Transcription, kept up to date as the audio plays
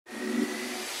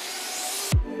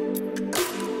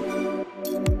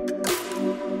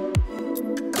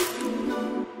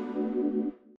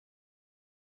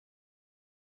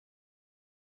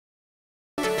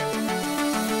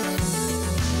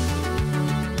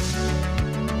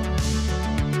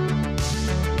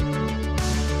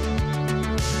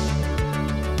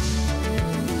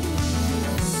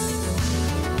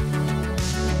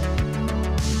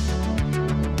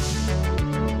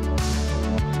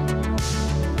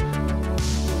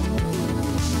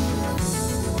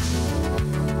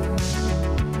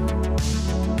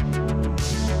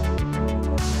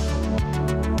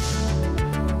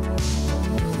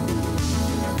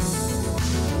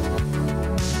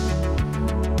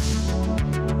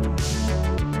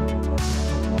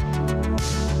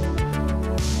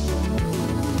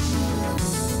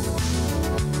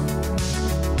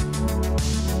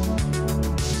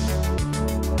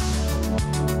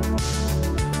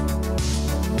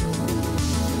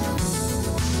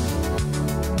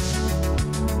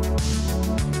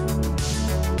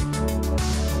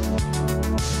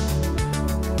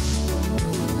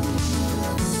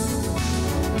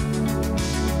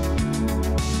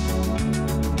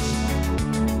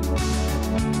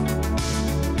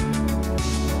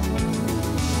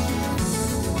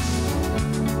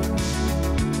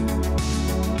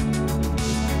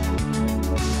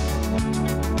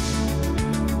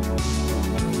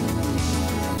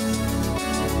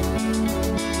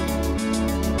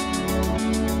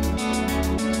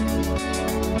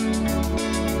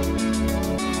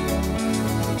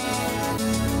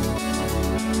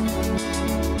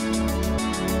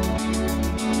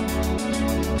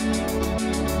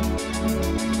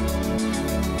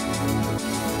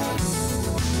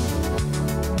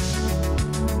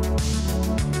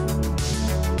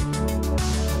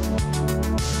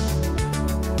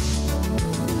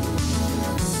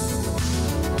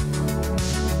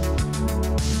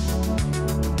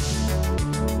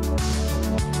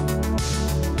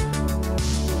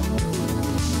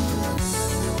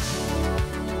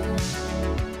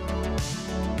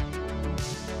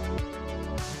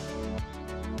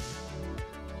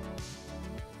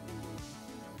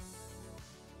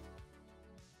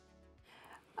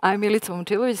I'm Milica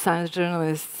Momčilović, science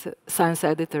journalist, science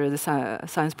editor at the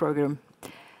science program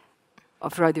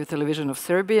of Radio Television of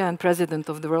Serbia and president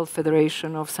of the World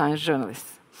Federation of Science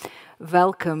Journalists.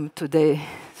 Welcome today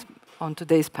on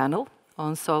today's panel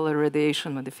on solar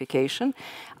radiation modification.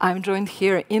 I'm joined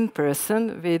here in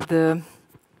person with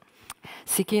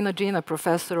Sikina Gina,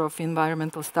 professor of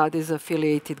environmental studies,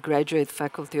 affiliated graduate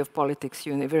faculty of politics,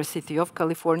 University of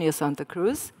California, Santa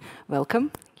Cruz.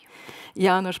 Welcome.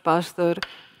 János Pastor,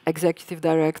 executive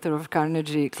director of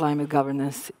Carnegie Climate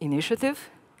Governance Initiative.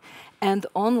 And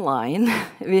online,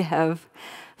 we have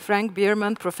Frank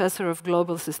Bierman, professor of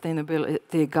global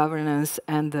sustainability governance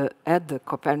and at the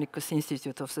Copernicus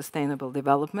Institute of Sustainable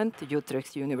Development,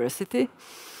 Utrecht University.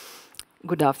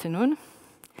 Good afternoon.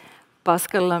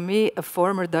 Pascal Lamy, a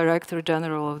former director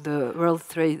general of the World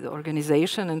Trade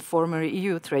Organization and former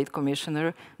EU Trade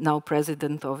Commissioner, now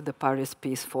president of the Paris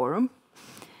Peace Forum.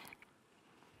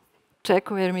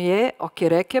 Čekomir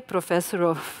Okereke, professor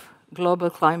of global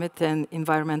climate and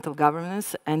environmental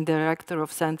governance and director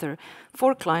of Center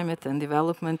for Climate and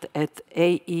Development at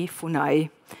AE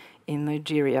Funai in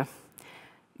Nigeria.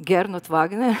 Gernot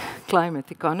Wagner,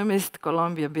 climate economist,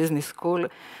 Columbia Business School,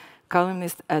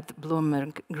 columnist at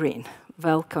Bloomberg Green.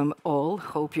 Welcome all,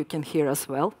 hope you can hear us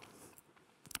well.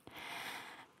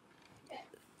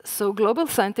 So global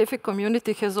scientific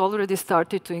community has already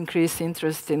started to increase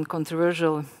interest in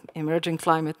controversial emerging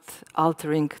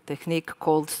climate-altering technique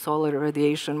called solar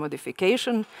radiation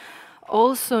modification,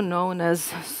 also known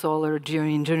as solar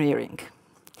geoengineering.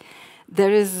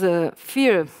 There is a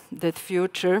fear that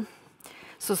future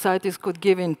societies could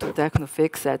give in to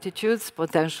techno-fix attitudes,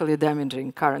 potentially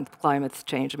damaging current climate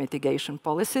change mitigation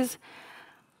policies.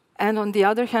 And on the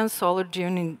other hand, solar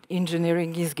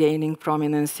geoengineering is gaining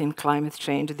prominence in climate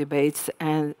change debates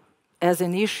and as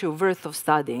an issue worth of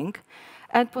studying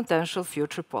and potential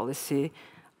future policy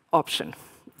option.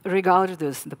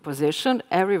 Regardless the position,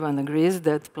 everyone agrees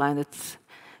that planet's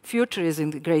future is in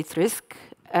great risk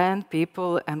and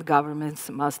people and governments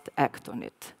must act on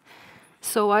it.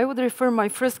 So I would refer my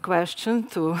first question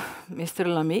to Mr.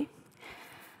 Lamy,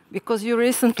 because you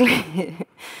recently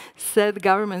said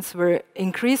governments were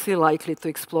increasingly likely to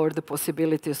explore the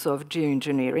possibilities of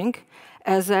geoengineering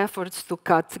as efforts to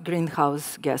cut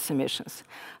greenhouse gas emissions.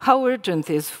 How urgent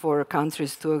is for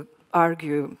countries to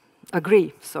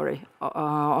agree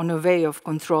on a way of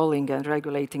controlling and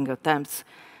regulating attempts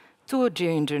to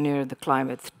geoengineer the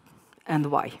climate, and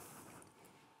why?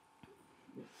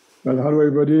 Well, hello,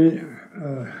 everybody.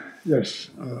 Yes,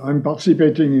 I'm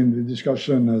participating in the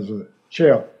discussion as a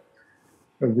chair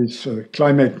of this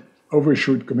Climate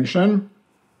Overshoot Commission,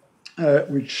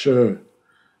 which the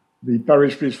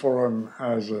Paris Peace Forum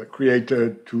has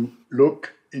created to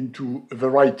look into a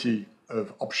variety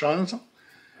of options,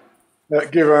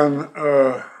 given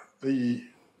the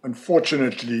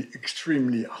unfortunately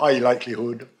extremely high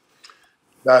likelihood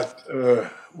that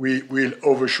we will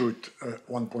overshoot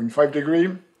 1.5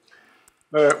 degrees,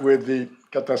 with the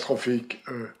catastrophic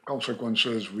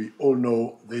consequences we all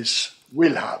know this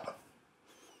will have.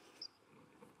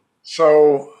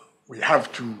 So we have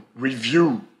to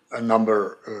review a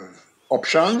number of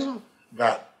options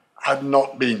that had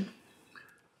not been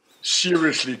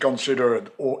seriously considered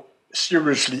or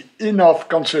seriously enough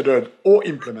considered or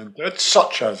implemented,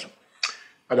 such as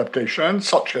adaptation,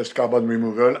 such as carbon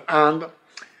removal, and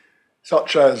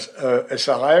such as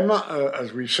SRM,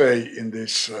 as we say in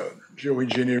this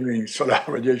geoengineering solar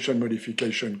radiation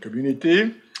modification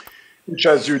community, which,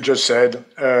 as you just said,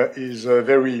 is a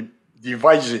very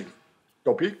divisive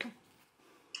topic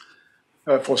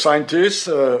for scientists,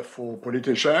 for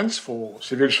politicians, for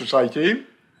civil society,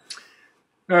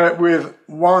 with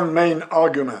one main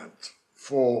argument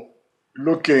for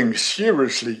looking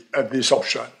seriously at this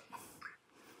option,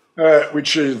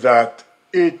 which is that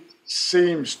it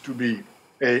seems to be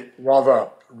a rather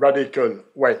radical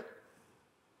way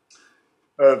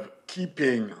of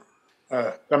keeping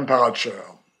temperature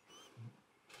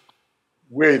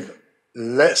with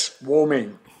less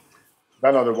warming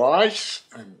than otherwise,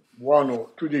 and 1 or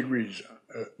 2 degrees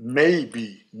may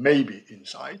be in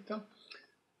sight,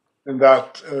 and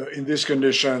that in these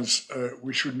conditions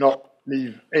we should not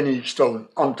leave any stone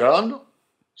unturned.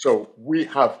 So we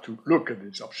have to look at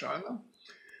this option.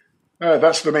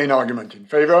 That's the main argument in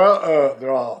favor.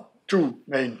 There are 2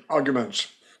 main arguments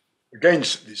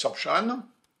against this option.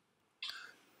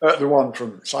 The one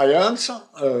from science,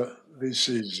 this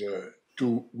is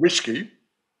too risky,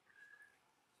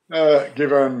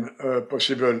 given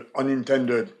possible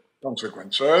unintended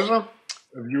consequences of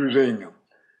using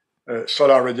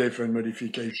solar radiation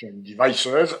modification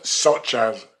devices, such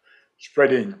as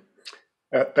spreading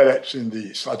pellets in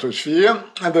the stratosphere.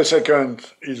 And the second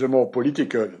is a more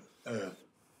political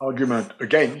argument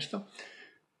against,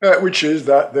 which is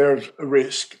that there's a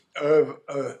risk of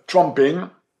trumping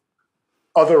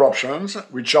other options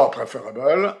which are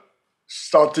preferable,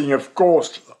 starting, of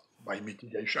course, by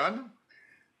mitigation,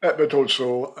 but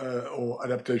also or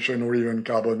adaptation or even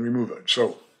carbon removal.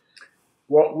 So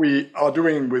what we are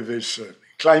doing with this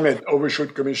Climate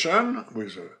Overshoot Commission,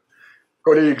 with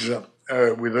colleagues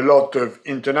with a lot of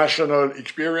international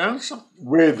experience,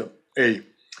 with a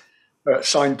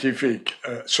scientific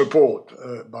support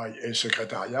by a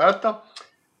secretariat,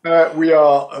 we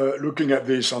are looking at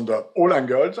this under all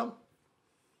angles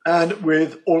and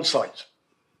with all sides,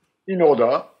 in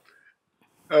order,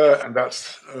 and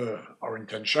that's our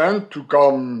intention, to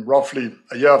come roughly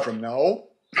a year from now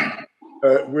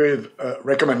with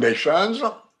recommendations,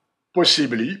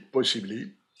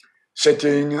 possibly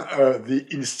setting the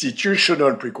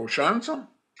institutional precautions,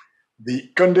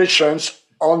 the conditions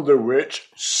under which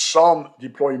some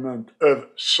deployment of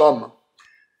some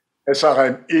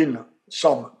SRM in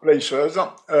some places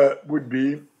would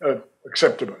be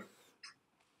acceptable.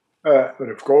 But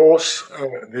of course,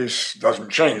 this doesn't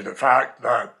change the fact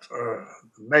that the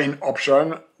main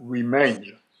option remains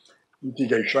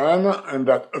mitigation, and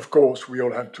that, of course, we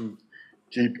all have to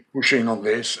keep pushing on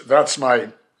this. That's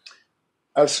my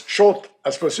as short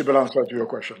as possible answer to your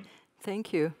question.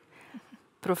 Thank you.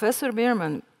 Professor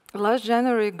Biermann, last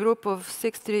January, a group of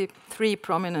 63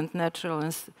 prominent natural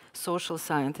and social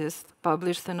scientists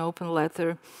published an open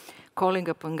letter calling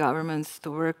upon governments to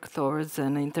work towards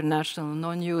an international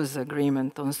non-use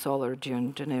agreement on solar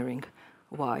geoengineering.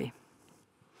 Why?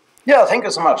 Yeah, thank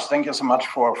you so much. Thank you so much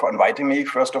for inviting me,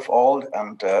 first of all.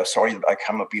 And sorry that I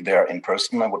cannot be there in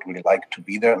person. I would really like to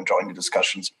be there and join the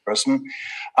discussions in person.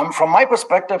 From my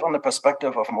perspective, on the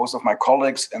perspective of most of my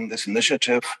colleagues in this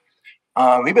initiative,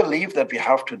 we believe that we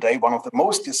have today one of the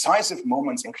most decisive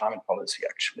moments in climate policy,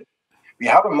 actually. We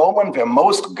have a moment where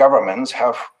most governments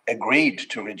have agreed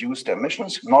to reduce their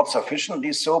emissions, not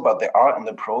sufficiently so, but they are in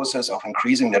the process of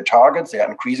increasing their targets, they are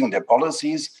increasing their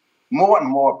policies. More and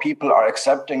more people are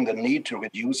accepting the need to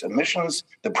reduce emissions.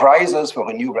 The prices for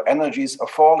renewable energies are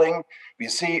falling. We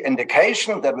see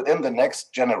indication that within the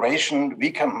next generation,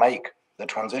 we can make the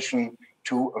transition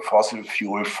to a fossil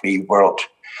fuel-free world.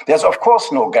 There's, of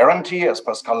course, no guarantee, as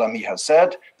Pascal Lamy has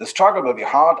said. The struggle will be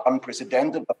hard,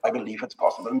 unprecedented, but I believe it's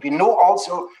possible. And we know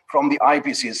also from the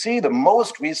IPCC, the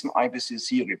most recent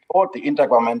IPCC report, the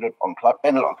Intergovernmental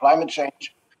Panel on Climate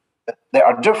Change, that there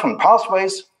are different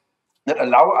pathways that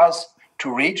allow us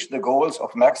to reach the goals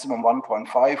of maximum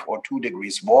 1.5 or 2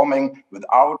 degrees warming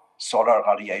without solar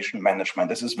radiation management.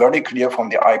 This is very clear from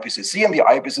the IPCC, and the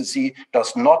IPCC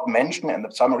does not mention in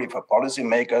the summary for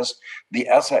policymakers the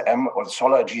SRM or the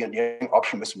solar geoengineering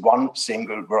option with one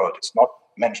single word. It's not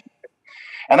mentioned.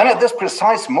 And then at this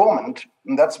precise moment,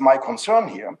 and that's my concern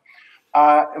here,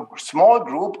 a small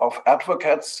group of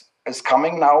advocates is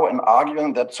coming now and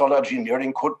arguing that solar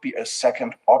geoengineering could be a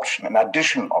second option, an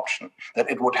additional option, that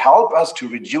it would help us to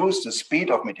reduce the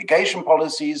speed of mitigation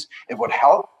policies, it would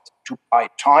help to buy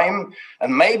time,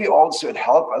 and maybe also it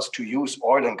help us to use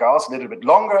oil and gas a little bit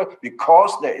longer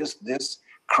because there is this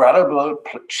credible,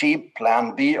 cheap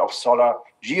plan B of solar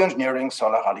geoengineering,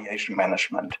 solar radiation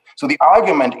management. So the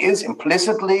argument is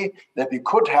implicitly that we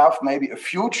could have maybe a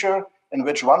future in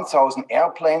which 1,000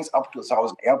 airplanes, up to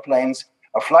 1,000 airplanes,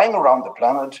 are flying around the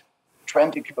planet,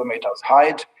 20 kilometers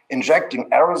height, injecting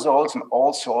aerosols and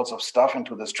all sorts of stuff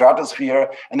into the stratosphere.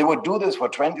 And they would do this for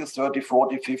 20, 30,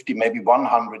 40, 50, maybe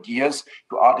 100 years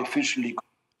to artificially cool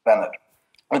the planet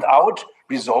without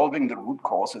resolving the root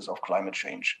causes of climate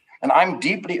change. And I'm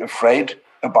deeply afraid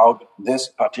about this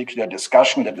particular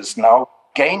discussion that is now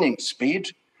gaining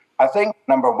speed. I think,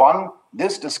 number one,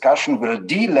 this discussion will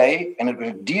delay and it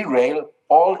will derail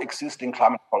all existing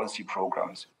climate policy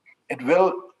programs. It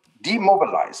will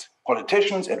demobilize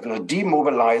politicians, it will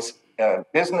demobilize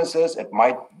businesses, it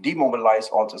might demobilize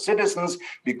also citizens,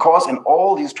 because in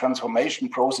all these transformation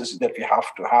processes that we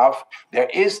have to have, there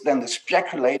is then the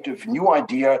speculative new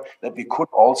idea that we could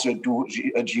also do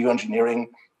geoengineering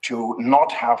to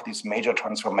not have these major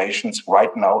transformations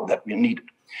right now that we need.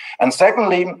 And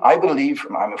secondly, I believe,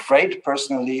 and I'm afraid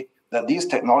personally, that these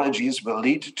technologies will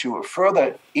lead to a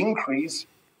further increase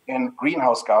in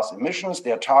greenhouse gas emissions.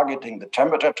 They're targeting the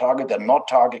temperature target. They're not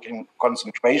targeting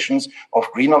concentrations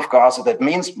of greenhouse gases. That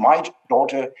means my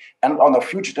daughter and other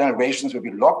future generations will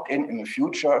be locked in a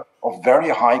future of very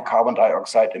high carbon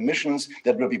dioxide emissions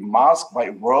that will be masked by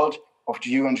a world of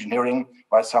geoengineering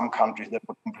by some countries that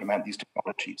would implement these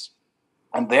technologies.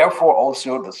 And therefore,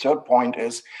 also, the third point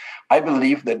is, I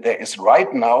believe that there is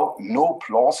right now no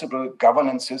plausible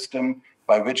governance system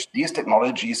by which these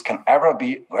technologies can ever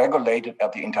be regulated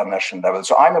at the international level.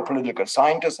 So I'm a political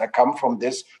scientist. I come from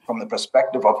the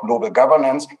perspective of global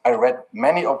governance. I read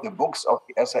many of the books of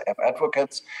the SRM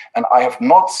advocates, and I have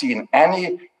not seen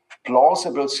any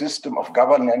plausible system of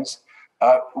governance.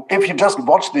 If you just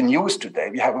watch the news today,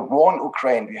 we have a war in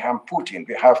Ukraine, we have Putin,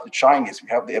 we have the Chinese, we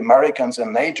have the Americans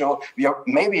and NATO. We are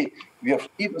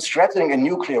even threatening a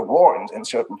nuclear war in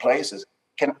certain places.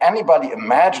 Can anybody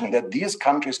imagine that these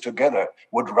countries together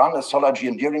would run a solar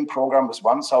geoengineering program with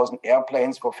 1,000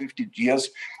 airplanes for 50 years?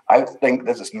 I think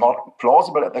this is not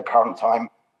plausible at the current time.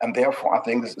 And therefore, I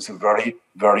think this is a very,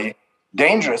 very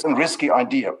dangerous and risky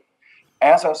idea.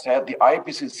 As I said, the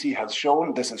IPCC has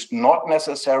shown this is not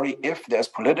necessary if there's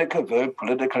political will,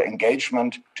 political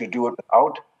engagement to do it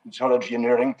without solar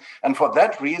geoengineering. And for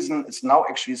that reason, it's now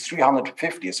actually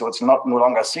 350. So it's no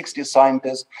longer 60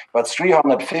 scientists, but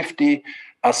 350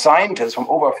 scientists from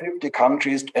over 50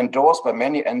 countries endorsed by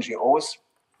many NGOs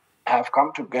have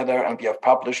come together, and we have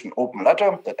published an open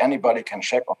letter that anybody can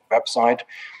check on the website,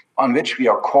 on which we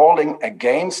are calling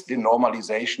against the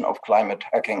normalization of climate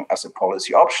hacking as a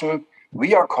policy option.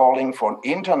 We are calling for an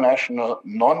international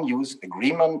non-use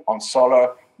agreement on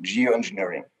solar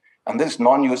geoengineering. And this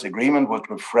non-use agreement would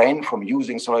refrain from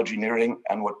using solar geoengineering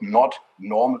and would not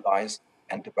normalize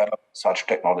and develop such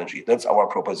technology. That's our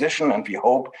proposition, and we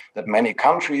hope that many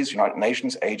countries, United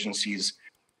Nations agencies,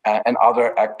 and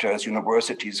other actors,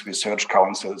 universities, research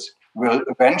councils, will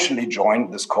eventually join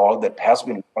this call that has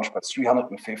been launched by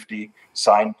 350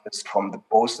 scientists from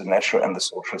both the natural and the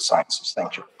social sciences.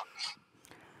 Thank you.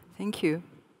 Thank you.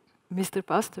 Mr.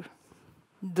 Pastor,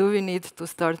 do we need to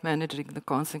start managing the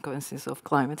consequences of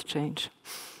climate change?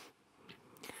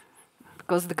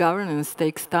 Because the governance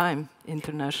takes time,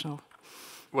 international.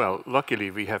 Well,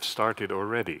 luckily we have started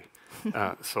already.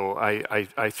 So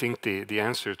I think the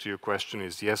answer to your question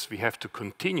is yes, we have to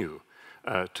continue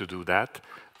to do that.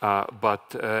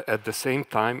 But at the same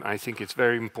time, I think it's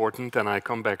very important, and I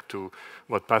come back to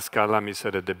what Pascal Lamy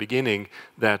said at the beginning,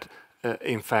 that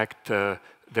in fact,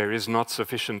 there is not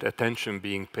sufficient attention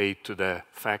being paid to the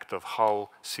fact of how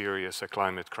serious a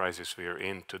climate crisis we are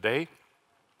in today.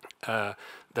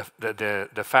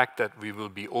 the fact that we will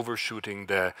be overshooting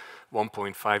the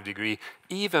 1.5 degree,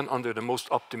 even under the most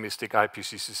optimistic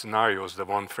IPCC scenarios, the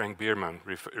one Frank Bierman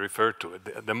referred to,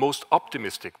 the most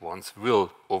optimistic ones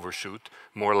will overshoot,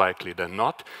 more likely than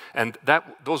not. And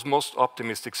those most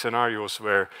optimistic scenarios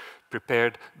were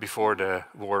prepared before the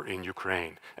war in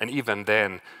Ukraine. And even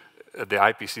then, the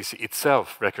IPCC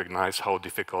itself recognized how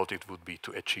difficult it would be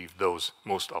to achieve those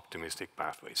most optimistic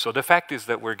pathways. So the fact is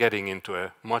that we're getting into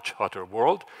a much hotter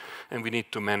world, and we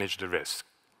need to manage the risk.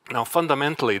 Now,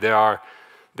 fundamentally, there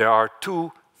are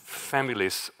two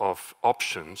families of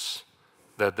options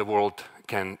that the world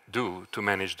can do to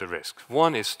manage the risk.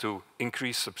 One is to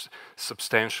increase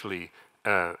substantially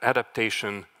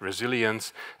adaptation,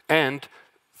 resilience, and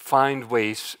find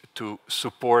ways to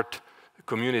support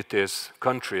communities,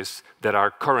 countries that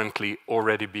are currently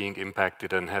already being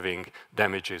impacted and having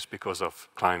damages because of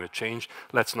climate change.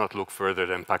 Let's not look further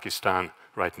than Pakistan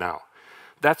right now.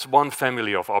 That's one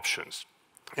family of options.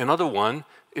 Another one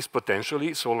is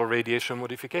potentially solar radiation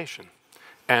modification.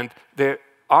 And there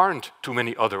aren't too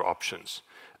many other options.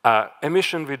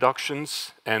 Emission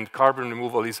reductions and carbon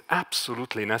removal is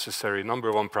absolutely necessary,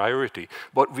 #1 priority,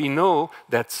 but we know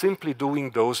that simply doing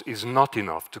those is not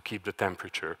enough to keep the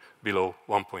temperature below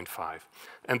 1.5.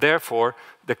 And therefore,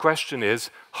 the question is,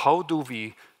 how do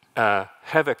we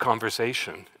have a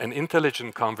conversation, an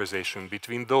intelligent conversation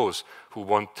between those who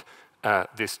want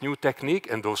this new technique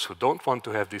and those who don't want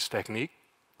to have this technique?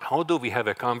 How do we have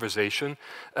a conversation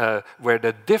where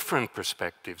the different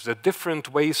perspectives, the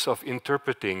different ways of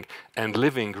interpreting and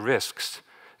living risks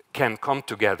can come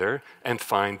together and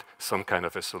find some kind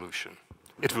of a solution?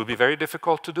 It will be very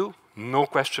difficult to do, no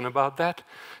question about that.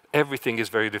 Everything is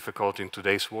very difficult in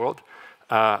today's world,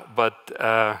 but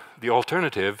the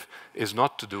alternative is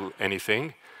not to do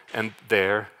anything, and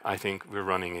there I think we're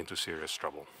running into serious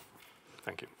trouble.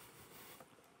 Thank you.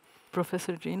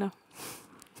 Professor Gina?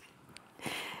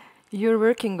 You're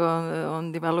working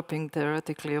on developing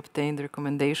theoretically obtained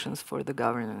recommendations for the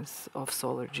governance of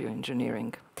solar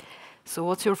geoengineering. So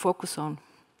what's your focus on?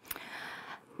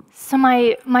 So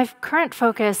my current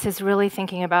focus is really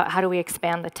thinking about how do we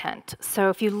expand the tent. So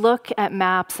if you look at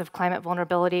maps of climate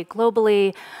vulnerability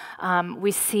globally,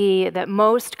 we see that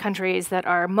most countries that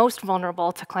are most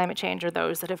vulnerable to climate change are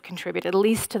those that have contributed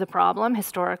least to the problem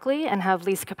historically and have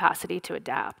least capacity to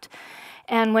adapt.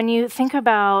 And when you think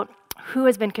about who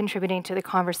has been contributing to the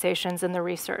conversations and the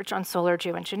research on solar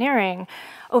geoengineering,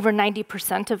 over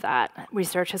 90% of that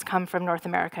research has come from North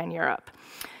America and Europe.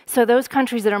 So those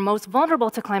countries that are most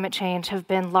vulnerable to climate change have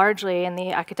been largely in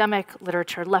the academic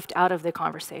literature left out of the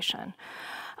conversation.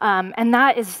 And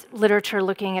that is literature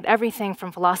looking at everything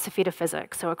from philosophy to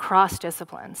physics, so across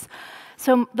disciplines.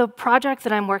 So the project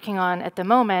that I'm working on at the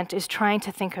moment is trying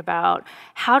to think about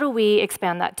how do we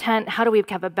expand that tent, how do we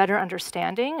have a better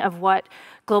understanding of what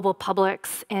global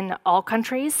publics in all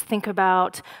countries think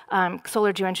about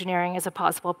solar geoengineering as a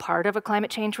possible part of a climate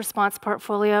change response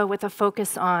portfolio with a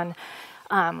focus on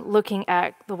looking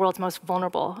at the world's most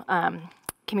vulnerable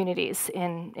communities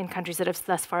in countries that have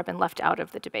thus far been left out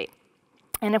of the debate.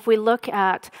 And if we look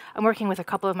at, I'm working with a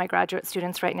couple of my graduate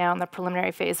students right now in the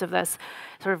preliminary phase of this,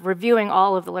 sort of reviewing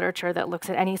all of the literature that looks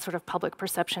at any sort of public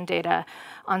perception data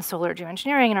on solar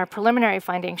geoengineering, and our preliminary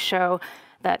findings show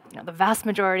that the vast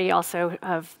majority also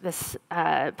of this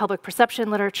public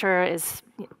perception literature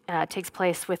takes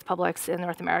place with publics in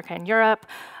North America and Europe,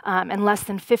 and less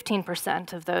than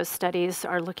 15% of those studies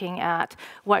are looking at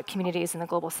what communities in the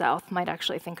global south might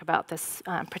actually think about this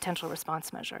potential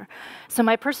response measure. So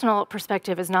my personal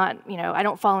perspective is not, I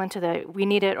don't fall into the we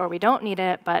need it or we don't need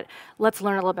it, but let's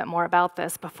learn a little bit more about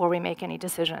this before we make any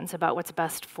decisions about what's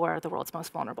best for the world's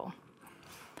most vulnerable.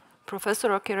 Professor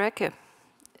Okireke,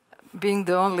 being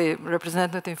the only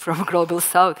representative from Global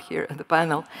South here at the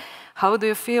panel, how do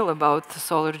you feel about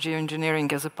solar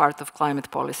geoengineering as a part of climate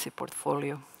policy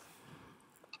portfolio?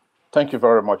 Thank you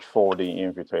very much for the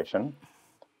invitation.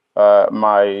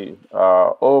 My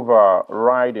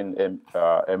overriding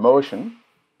emotion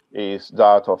is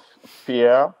that of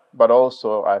fear, but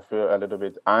also I feel a little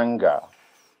bit anger.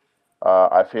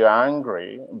 I feel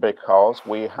angry because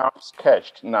we have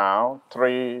sketched now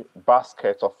 3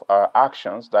 baskets of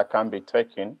actions that can be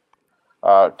taken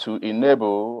to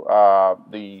enable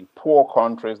the poor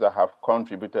countries that have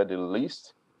contributed the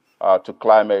least to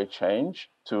climate change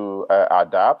to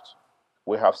adapt.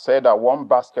 We have said that one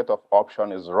basket of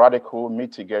option is radical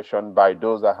mitigation by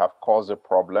those that have caused the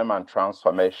problem and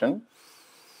transformation.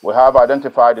 We have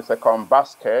identified the second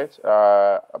basket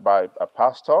by a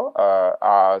pastor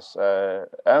as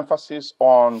emphasis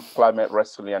on climate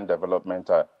resilient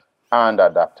development and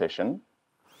adaptation.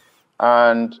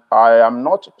 And I am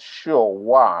not sure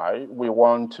why we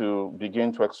want to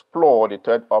begin to explore the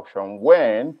third option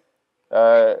when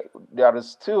there is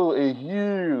still a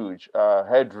huge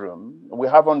headroom. We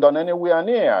haven't done anywhere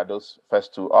near those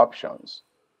first two options.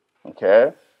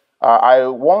 Okay, I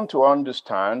want to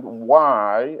understand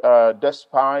why,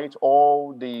 despite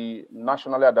all the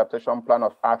National Adaptation Plan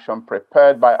of Action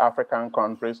prepared by African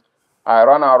countries, I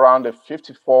ran around the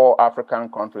 54 African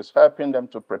countries, helping them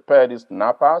to prepare these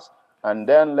NAPAs, and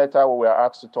then later we were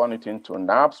asked to turn it into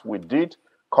NAPs. We did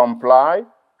comply,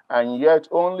 and yet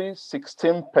only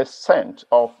 16%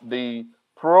 of the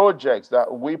projects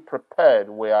that we prepared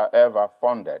were ever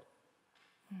funded.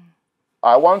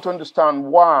 I want to understand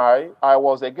why I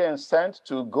was again sent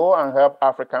to go and help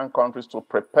African countries to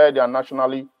prepare their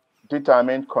nationally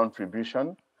determined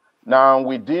contribution. Now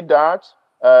we did that,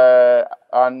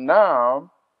 and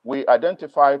now we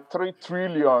identified 3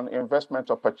 trillion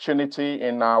investment opportunity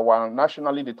in our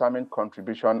nationally determined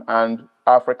contribution, and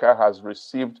Africa has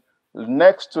received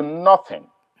next to nothing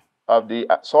of the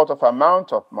sort of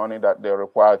amount of money that they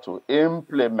require to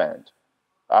implement.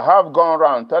 I have gone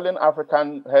around telling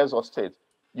African heads of state,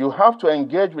 you have to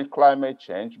engage with climate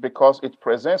change because it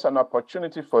presents an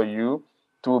opportunity for you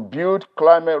to build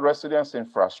climate resilience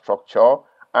infrastructure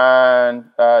and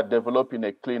develop in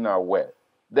a cleaner way.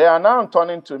 They are now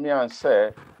turning to me and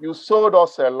say, you sold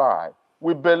us a lie.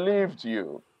 We believed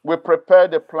you. We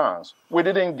prepared the plans. We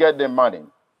didn't get the money.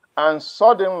 And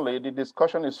suddenly the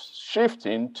discussion is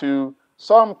shifting to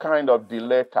some kind of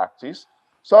delay tactics,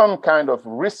 some kind of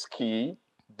risky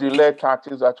delay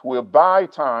tactics that will buy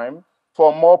time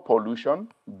for more pollution,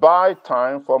 buy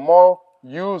time for more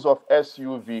use of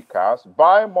SUV cars,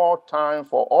 buy more time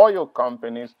for oil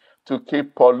companies to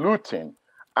keep polluting,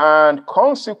 and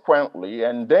consequently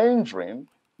endangering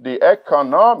the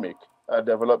economic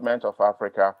development of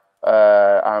Africa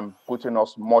and putting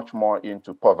us much more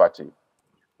into poverty.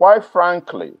 Quite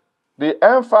frankly, the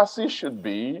emphasis should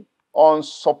be on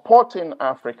supporting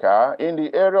Africa in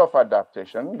the area of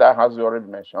adaptation that has already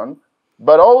mentioned,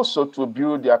 but also to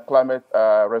build their climate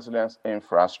resilience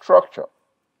infrastructure.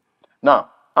 Now,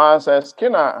 as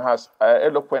Skinner has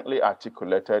eloquently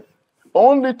articulated,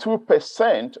 only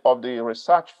 2% of the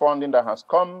research funding that has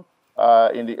come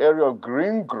in the area of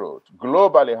green growth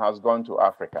globally has gone to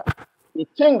Africa. You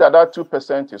think that that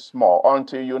 2% is small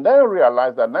until you then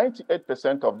realize that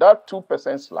 98% of that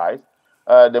 2% slice,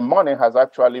 the money has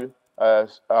actually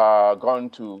gone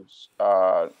to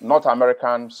North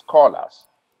American scholars.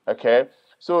 Okay,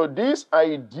 so this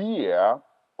idea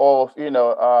of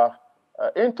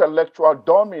intellectual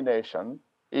domination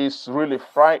is really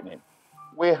frightening.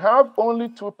 We have only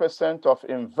 2% of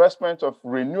investment of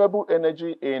renewable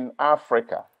energy in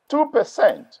Africa,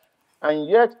 2%. And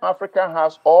yet Africa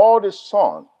has all the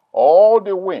sun, all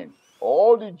the wind,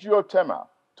 all the geothermal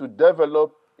to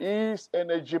develop its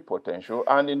energy potential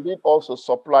and indeed also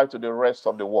supply to the rest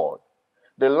of the world.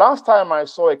 The last time I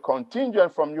saw a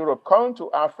contingent from Europe come to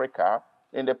Africa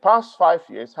in the past 5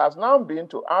 years has now been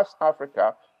to ask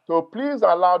Africa to please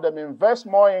allow them invest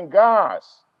more in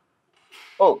gas.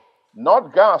 Oh,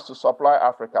 not gas to supply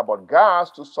Africa, but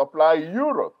gas to supply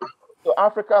Europe. So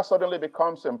Africa suddenly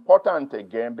becomes important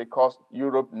again because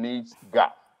Europe needs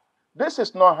gas. This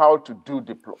is not how to do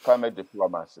climate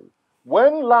diplomacy.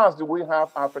 When last did we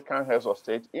have African heads of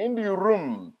state in the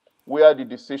room where the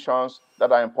decisions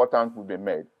that are important will be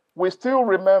made? We still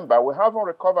remember, we haven't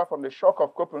recovered from the shock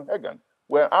of Copenhagen,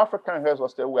 where African heads of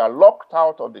state were locked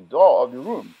out of the door of the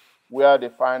room where the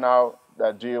final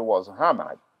deal was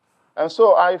hammered. And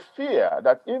so I fear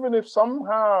that even if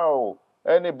somehow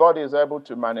anybody is able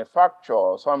to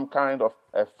manufacture some kind of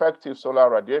effective solar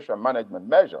radiation management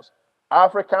measures,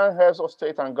 African heads of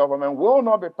state and government will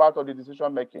not be part of the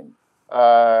decision-making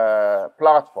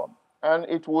platform. And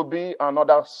it will be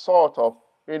another sort of,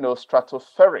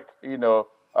 stratospheric,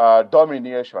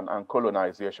 domination and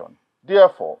colonization.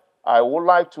 Therefore, I would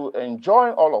like to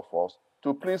enjoin all of us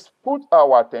to please put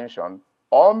our attention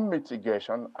on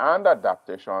mitigation and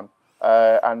adaptation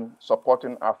and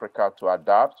supporting Africa to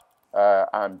adapt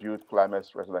and build climate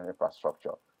resilient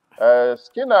infrastructure.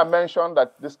 Skinner mentioned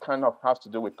that this kind of has to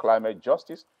do with climate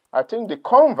justice. I think the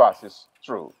converse is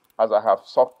true, as I have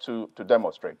sought to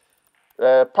demonstrate.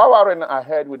 Powering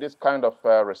ahead with this kind of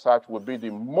research would be the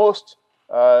most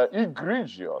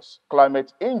egregious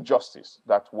climate injustice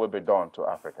that will be done to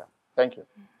Africa. Thank you.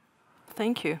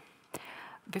 Thank you.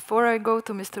 Before I go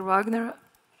to Mr. Wagner,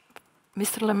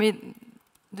 Mr. Lamy,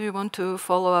 do you want to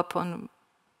follow up on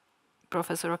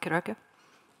Professor Okirake?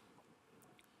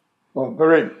 Well,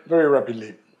 very, very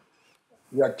rapidly,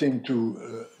 reacting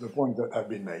to the points that have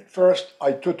been made. First,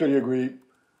 I totally agree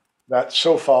that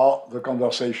so far the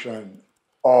conversation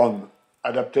on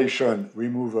adaptation,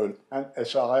 removal, and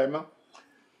SRM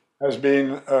has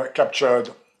been captured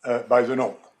by the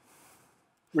North,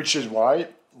 which is why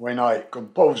when I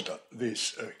composed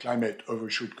this Climate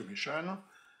Overshoot Commission,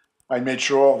 I made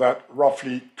sure that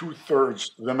roughly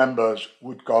 2/3 of the members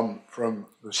would come from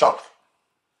the South,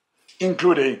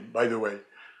 including, by the way,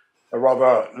 a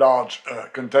rather large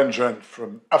contingent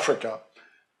from Africa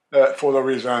for the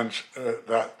reasons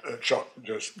that Chuck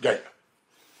just gave.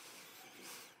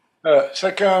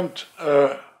 Second,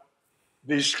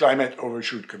 this Climate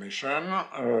Overshoot Commission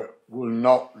will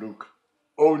not look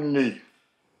only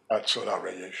at solar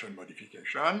radiation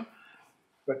modification,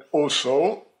 but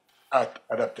also at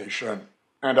adaptation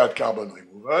and at carbon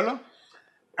removal.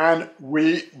 And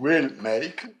we will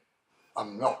make,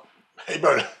 I'm not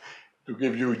able to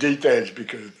give you details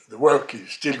because the work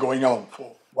is still going on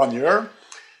for 1 year,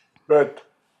 but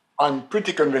I'm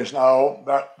pretty convinced now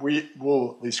that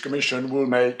this commission will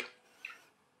make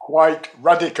quite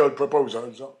radical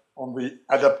proposals on the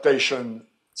adaptation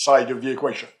side of the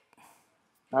equation,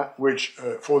 which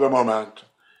for the moment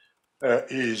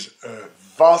is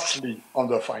vastly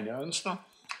underfinanced.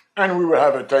 And we will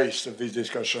have a taste of this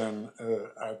discussion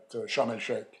at Sharm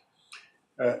el-Sheikh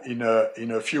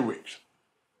in a few weeks.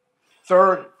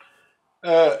 Third,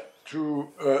 to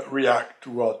react to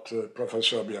what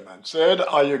Professor Bierman said,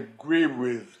 I agree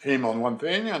with him on one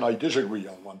thing, and I disagree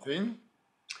on one thing.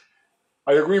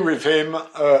 I agree with him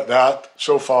that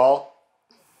so far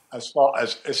as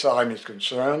SRM is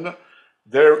concerned,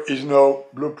 there is no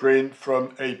blueprint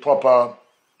from a proper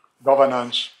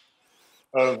governance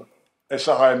of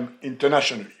SRM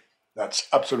internationally. That's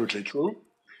absolutely true,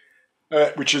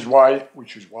 which is why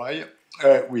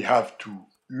we have to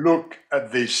look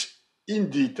at this in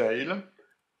detail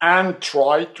and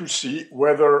try to see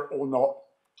whether or not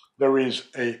there is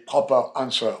a proper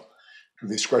answer to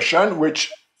this question,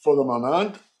 which for the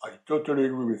moment, I totally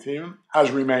agree with him,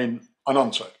 has remained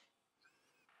unanswered.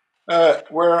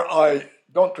 Where I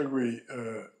don't agree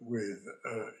with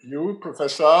you,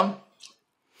 Professor,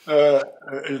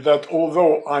 is that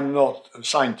although I'm not a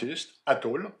scientist at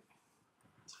all,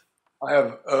 I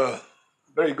have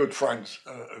very good friends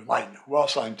of mine who are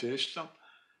scientists,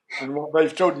 and what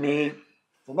they've told me,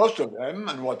 for most of them,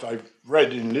 and what I've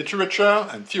read in literature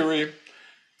and theory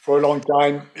for a long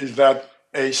time, is that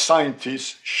a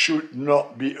scientist should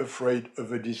not be afraid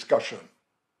of a discussion.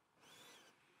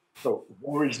 So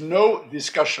there is no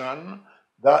discussion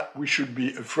that we should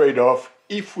be afraid of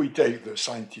if we take the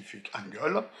scientific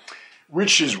angle,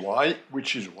 which is why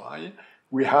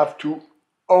we have to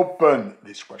open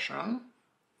this question.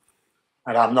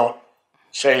 And I'm not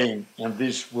saying, and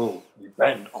this will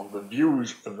depend on the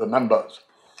views of the members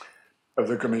of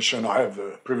the Commission I have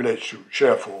the privilege to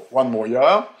chair for 1 more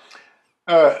year,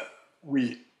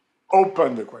 we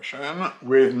open the question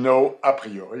with no a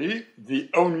priori.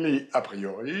 The only a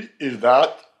priori is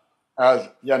that, as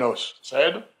Janos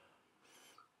said,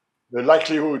 the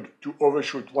likelihood to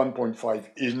overshoot 1.5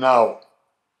 is now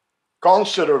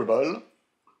considerable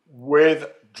with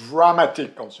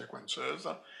dramatic consequences,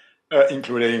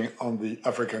 including on the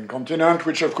African continent,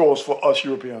 which of course for us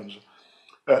Europeans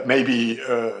maybe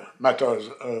matters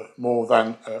more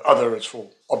than others for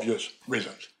obvious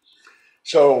reasons.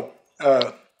 So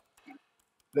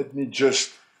let me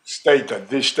just state at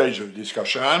this stage of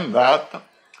discussion that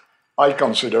I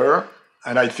consider,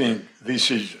 and I think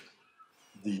this is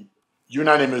the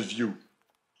unanimous view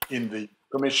in the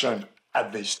Commission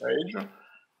at this stage,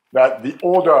 that the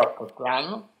order of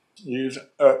plan is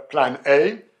Plan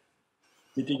A,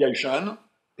 mitigation,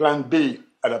 Plan B,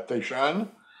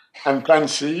 adaptation, and Plan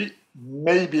C,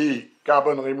 maybe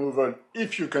carbon removal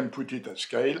if you can put it at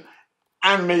scale,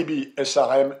 and maybe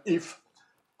SRM if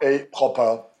a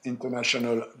proper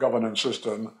international governance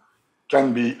system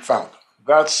can be found.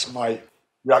 That's my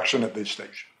reaction at this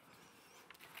stage.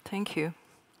 Thank you.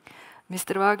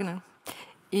 Mr. Wagner,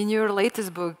 in your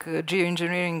latest book,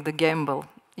 Geoengineering the Gamble,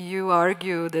 you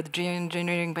argue that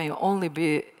geoengineering may only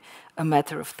be a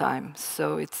matter of time.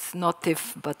 So it's not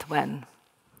if, but when.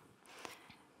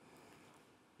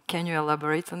 Can you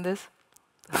elaborate on this?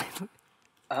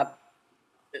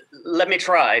 Let me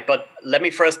try, but let me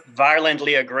first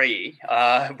violently agree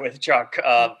with Chuck.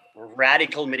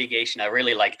 Radical mitigation, I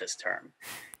really like this term.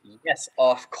 Yes,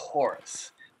 of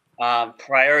course.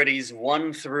 Priorities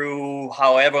 1 through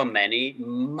however many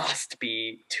must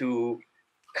be to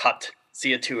cut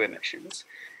CO2 emissions.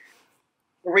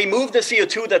 Remove the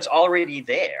CO2 that's already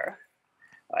there,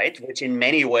 right? Which in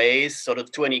many ways, sort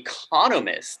of to an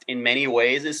economist, in many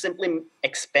ways is simply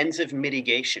expensive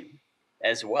mitigation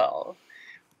as well.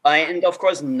 And of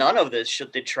course, none of this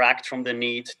should detract from the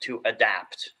need to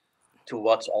adapt to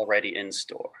what's already in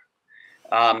store.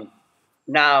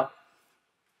 Now,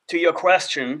 to your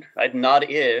question, right, not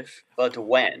if, but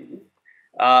when,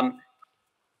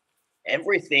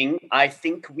 everything I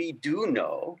think we do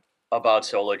know about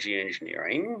solar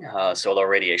geoengineering, solar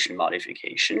radiation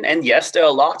modification, and yes, there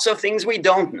are lots of things we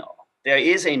don't know. There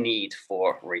is a need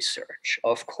for research.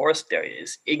 Of course there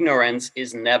is. Ignorance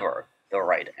is never the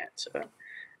right answer.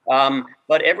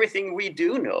 But everything we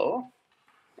do know,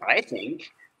 I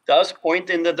think, does point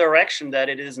in the direction that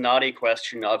it is not a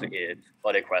question of if,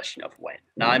 but a question of when.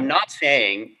 Now, I'm not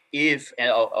saying if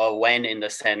or when in the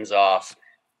sense of,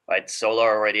 right,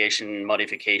 solar radiation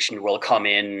modification will come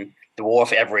in,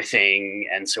 dwarf everything,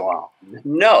 and so on.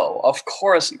 No, of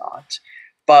course not.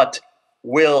 But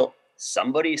will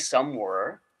somebody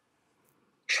somewhere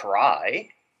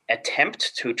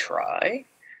attempt to try?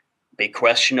 Big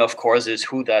question, of course, is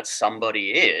who that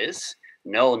somebody is.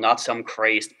 No, not some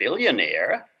crazed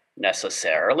billionaire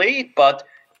necessarily, but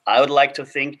I would like to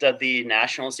think that the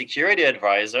National Security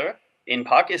Advisor in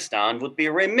Pakistan would be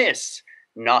remiss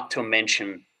not to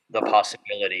mention the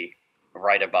possibility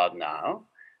right about now.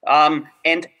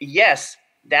 And yes,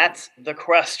 that's the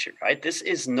question, right? This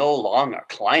is no longer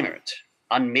climate.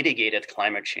 Unmitigated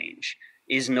climate change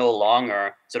is no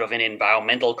longer sort of an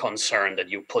environmental concern that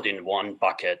you put in one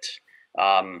bucket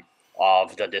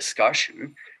of the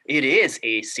discussion. It is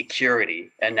a security,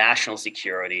 a national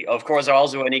security, of course,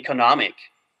 also an economic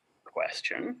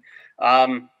question.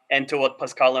 And to what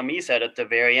Pascal Lamy said at the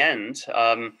very end,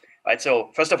 right,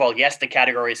 so first of all, yes, the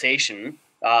categorization,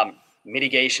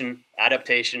 mitigation,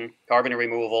 adaptation, carbon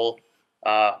removal,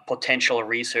 potential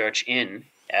research in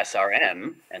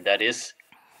SRM, and that is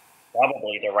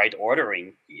probably the right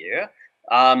ordering here.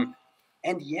 And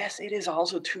yes, it is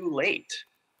also too late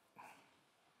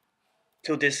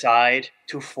to decide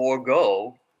to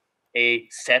forego a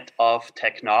set of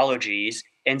technologies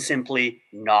and simply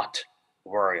not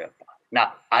worry about it.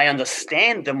 Now, I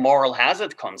understand the moral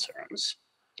hazard concerns,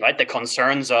 right? The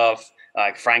concerns of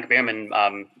Frank Bierman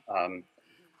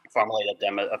formulated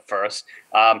them at first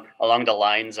along the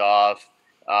lines of,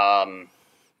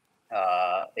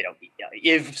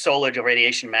 if solar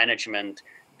radiation management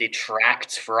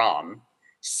detracts from,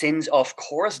 since of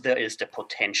course there is the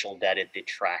potential that it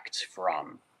detracts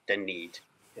from the need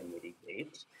to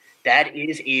mitigate, that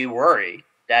is a worry,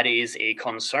 that is a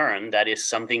concern, that is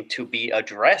something to be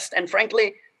addressed, and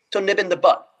frankly, to nip in the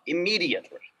bud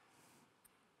immediately,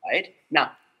 right?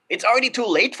 Now, it's already too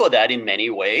late for that in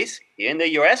many ways. Here in the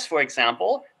US, for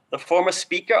example, the former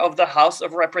Speaker of the House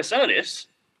of Representatives,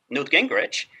 Newt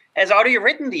Gingrich, has already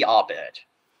written the op-ed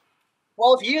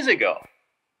 12 years ago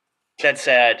that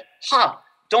said,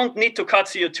 don't need to cut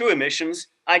CO2 emissions.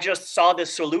 I just saw the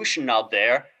solution out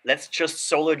there. Let's just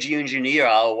solar geoengineer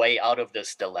our way out of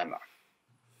this dilemma,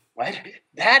 right?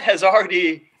 That's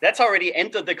already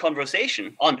entered the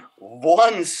conversation on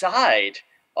one side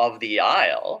of the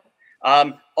aisle.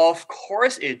 Of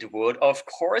course it would, of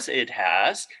course it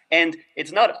has. And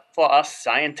it's not for us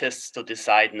scientists to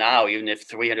decide now, even if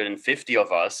 350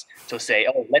 of us, to say,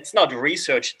 oh, let's not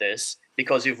research this,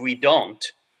 because if we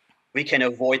don't, we can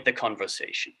avoid the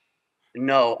conversation.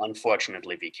 No,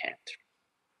 unfortunately, we can't.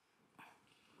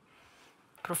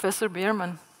 Professor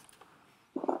Bierman.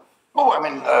 Oh, I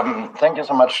mean, thank you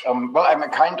so much. Well, I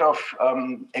kind of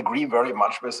agree very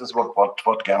much with this, what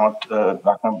Gernot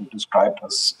Wagner described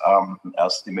as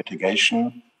the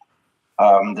mitigation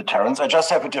deterrence. I just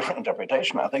have a different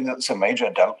interpretation. I think that's a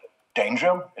major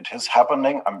danger. It is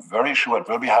happening. I'm very sure it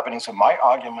will be happening. So my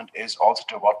argument is also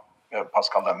to what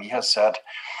Pascal Lamy has said,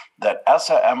 that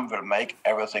SRM will make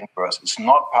everything worse. It's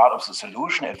not part of the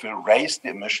solution. It will raise the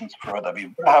emissions further.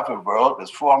 We will have a world with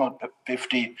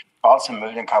 450 parts per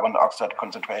million carbon dioxide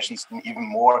concentrations and even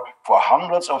more for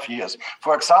hundreds of years.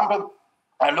 For example,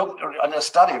 I looked at a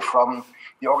study from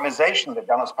the organization that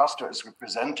Janos Pastor is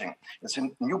representing. It's a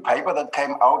new paper that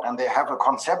came out, and they have a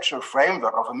conceptual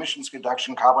framework of emissions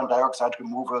reduction, carbon dioxide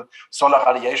removal, solar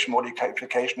radiation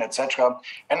modification, etc.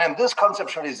 And in this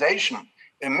conceptualization,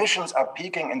 emissions are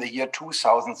peaking in the year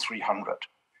 2300.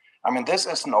 I mean, this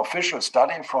is an official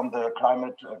study from the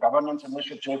Climate Governance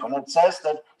Initiative, and it says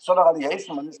that solar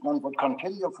radiation management would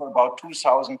continue for about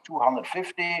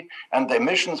 2250, and the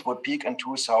emissions would peak in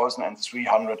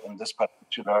 2300 in this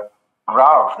particular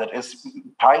graph that is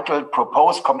titled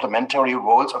Proposed Complementary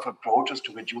Roles of Approaches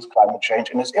to Reduce Climate Change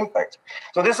and Its Impact.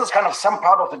 So this is kind of some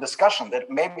part of the discussion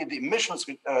that maybe the emissions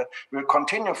will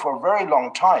continue for a very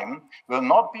long time, will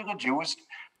not be reduced,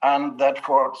 and that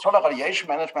for solar radiation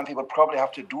management, we would probably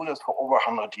have to do this for over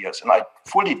 100 years. And I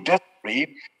fully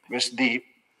disagree with the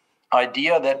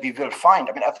idea that we will find.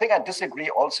 I mean, I think I disagree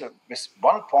also with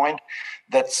one point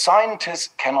that scientists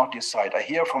cannot decide. I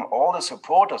hear from all the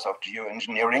supporters of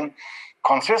geoengineering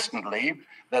consistently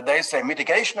that they say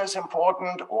mitigation is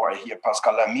important, or I hear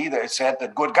Pascal Lamy, they said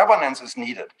that good governance is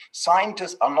needed.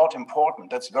 Scientists are not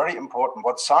important. That's very important.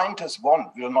 What scientists want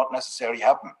will not necessarily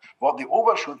happen. What the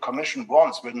Overshoot Commission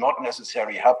wants will not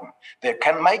necessarily happen. They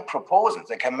can make proposals,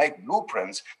 they can make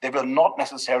blueprints, they will not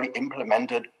necessarily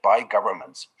implemented by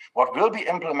governments. What will be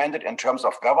implemented in terms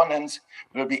of governance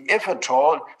will be, if at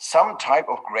all, some type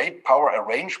of great power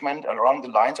arrangement along the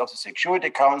lines of the Security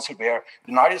Council, where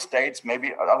the United States,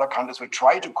 maybe other countries will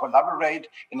try to collaborate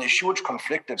in a huge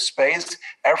conflictive space.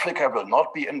 Africa will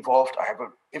not be involved.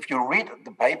 If you read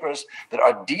the papers that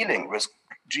are dealing with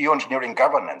geoengineering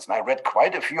governance, and I read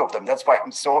quite a few of them, that's why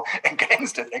I'm so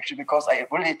against it, actually, because I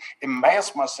really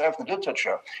immerse myself in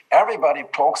literature. Everybody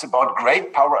talks about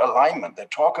great power alignment. They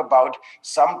talk about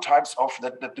some types of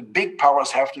that the big powers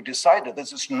have to decide that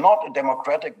this is not a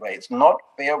democratic way, it's not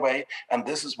a fair way, and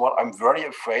this is what I'm very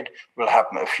afraid will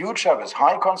happen. A future with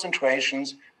high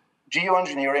concentrations,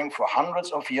 geoengineering for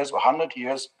hundreds of years or 100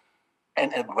 years, in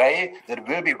a way that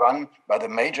will be run by the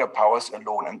major powers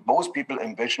alone. And most people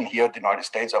envision here the United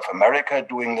States of America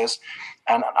doing this.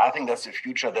 And I think that's a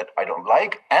future that I don't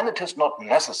like, and it is not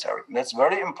necessary. And that's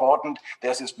very important.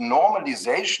 There's this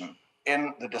normalization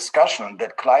in the discussion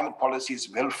that climate policies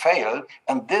will fail.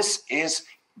 And this is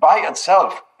by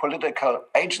itself political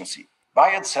agency.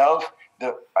 By itself,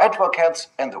 the advocates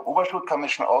and the Overshoot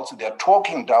Commission also, they're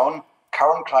talking down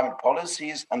current climate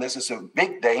policies, and this is a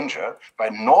big danger. By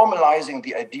normalizing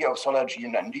the idea of solar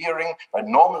geoengineering, by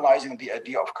normalizing the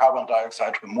idea of carbon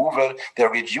dioxide removal, they're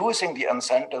reducing the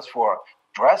incentives for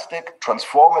drastic,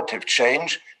 transformative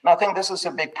change. And I think this is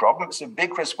a big problem. It's a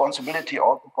big responsibility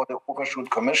also for the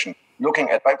Overshoot Commission looking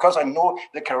at, because I know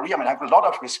the career, I mean, I have a lot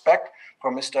of respect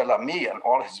for Mr. Lamy and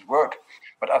all his work,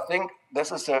 but I think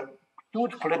this is a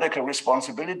huge political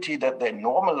responsibility that they're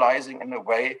normalizing in a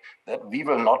way that we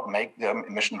will not make them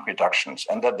emission reductions,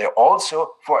 and that they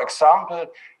also, for example,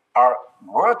 are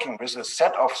working with a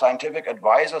set of scientific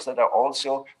advisors that are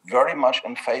also very much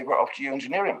in favor of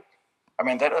geoengineering. I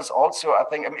mean, that is also, I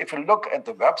think, if you look at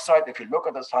the website, if you look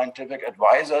at the scientific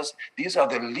advisors, these are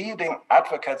the leading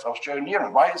advocates of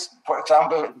geoengineering. Why is, for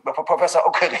example, Professor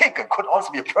Okereke could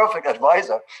also be a perfect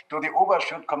advisor to the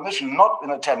Overshoot Commission, not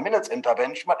in a 10 minutes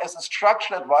intervention, but as a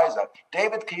structural advisor.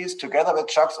 David Keyes, together with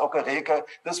Chuck Okereke,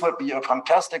 this would be a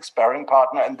fantastic sparring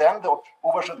partner. And then the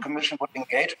Overshoot Commission would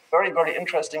engage very, very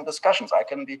interesting discussions. I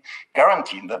can be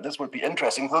guaranteed that this would be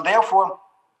interesting. So therefore,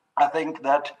 I think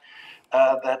that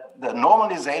that the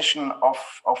normalization of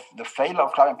the failure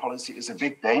of climate policy is a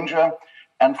big danger.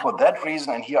 And for that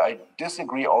reason, and here I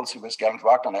disagree also with Gernot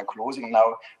Wagner, and I'm closing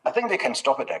now, I think they can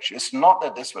stop it actually. It's not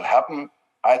that this will happen.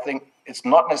 I think it's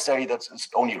not necessarily that it's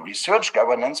only research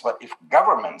governance, but if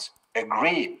governments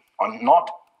agree on not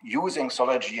using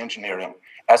solar geoengineering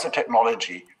as a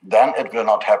technology, then it will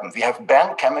not happen. We have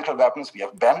banned chemical weapons, we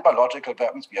have banned biological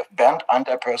weapons, we have banned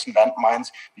anti-person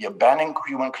landmines, we are banning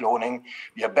human cloning,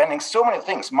 we are banning so many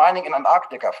things. Mining in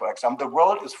Antarctica, for example. The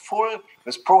world is full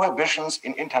with prohibitions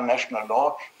in international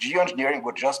law. Geoengineering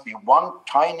would just be one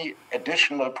tiny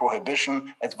additional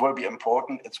prohibition. It will be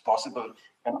important, it's possible,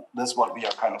 and this is what we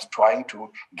are kind of trying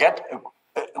to get,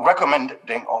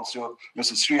 recommending also with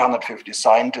the 350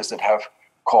 scientists that have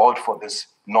called for this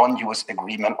non-use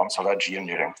agreement on solar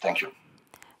geoengineering. Thank you.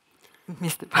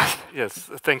 Mr. Pastor. Yes,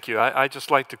 thank you. I just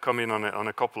like to come in on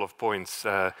a couple of points.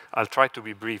 I'll try to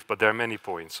be brief, but there are many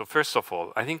points. So first of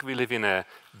all, I think we live in a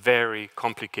very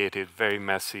complicated, very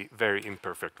messy, very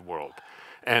imperfect world.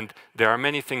 And there are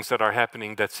many things that are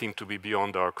happening that seem to be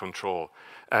beyond our control.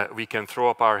 We can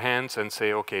throw up our hands and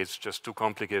say, okay, it's just too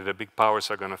complicated. The big powers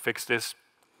are going to fix this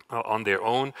on their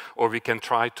own, or we can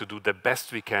try to do the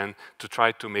best we can to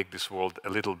try to make this world a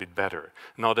little bit better.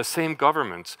 Now, the same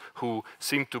governments who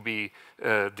seem to be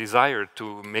desired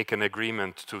to make an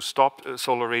agreement to stop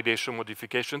solar radiation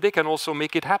modification, they can also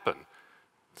make it happen.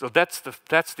 So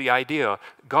that's the idea.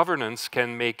 Governance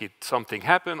can make it something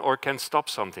happen or can stop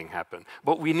something happen.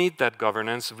 But we need that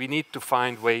governance. We need to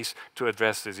find ways to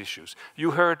address these issues.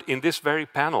 You heard in this very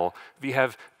panel, we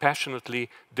have passionately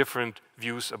different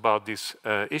views about this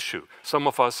issue. Some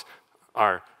of us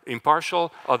are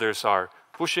impartial, others are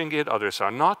pushing it, others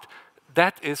are not.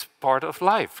 That is part of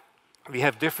life. We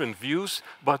have different views,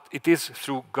 but it is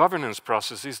through governance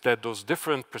processes that those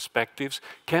different perspectives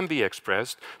can be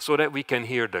expressed so that we can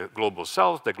hear the global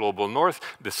south, the global north,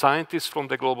 the scientists from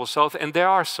the global south, and there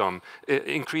are some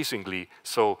increasingly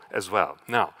so as well.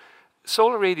 Now,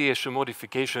 solar radiation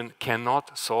modification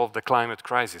cannot solve the climate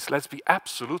crisis. Let's be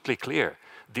absolutely clear.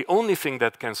 The only thing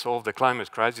that can solve the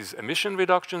climate crisis is emission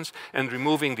reductions and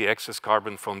removing the excess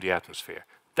carbon from the atmosphere.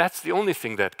 That's the only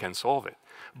thing that can solve it.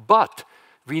 But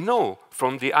we know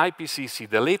from the IPCC,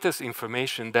 the latest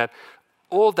information, that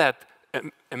all that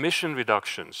emission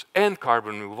reductions and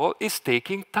carbon removal is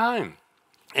taking time.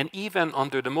 And even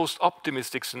under the most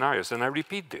optimistic scenarios, and I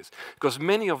repeat this, because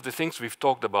many of the things we've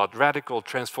talked about, radical,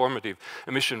 transformative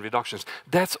emission reductions,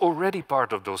 that's already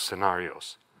part of those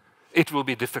scenarios. It will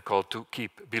be difficult to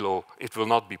keep below, it will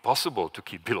not be possible to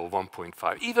keep below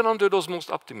 1.5, even under those most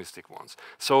optimistic ones.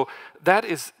 So that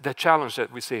is the challenge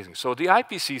that we're facing. So the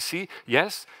IPCC,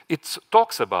 yes, it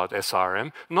talks about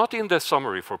SRM, not in the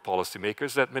summary for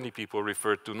policymakers that many people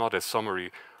refer to, not as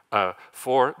summary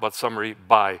for, but summary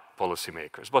by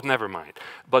policymakers, but never mind.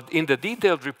 But in the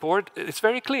detailed report, it's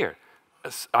very clear.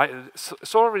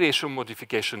 Solar radiation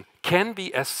modification can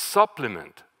be a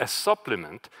supplement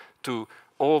to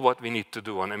all what we need to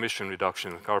do on emission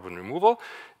reduction and carbon removal.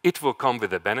 It will come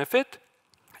with a benefit,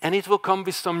 and it will come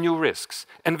with some new risks.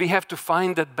 And we have to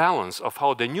find that balance of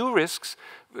how the new risks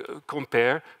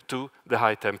compare to the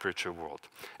high temperature world.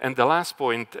 And the last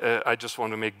point I just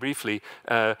want to make briefly,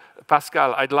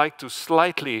 Pascal, I'd like to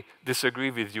slightly disagree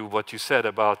with you what you said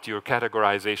about your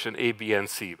categorization A, B, and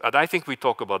C. And I think we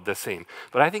talk about the same.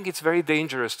 But I think it's very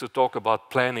dangerous to talk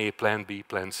about plan A, plan B,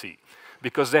 plan C,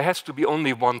 because there has to be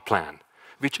only one plan,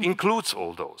 which includes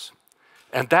all those.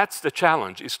 And that's the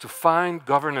challenge, is to find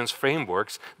governance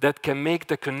frameworks that can make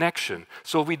the connection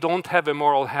so we don't have a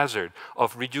moral hazard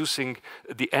of reducing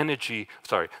the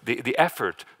the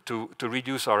effort to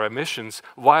reduce our emissions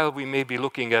while we may be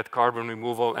looking at carbon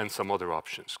removal and some other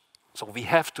options. So we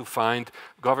have to find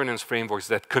governance frameworks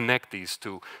that connect these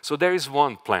two. So there is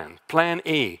one plan, Plan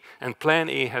A, and Plan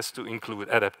A has to include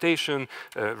adaptation,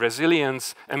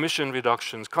 resilience, emission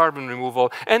reductions, carbon removal,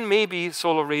 and maybe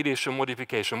solar radiation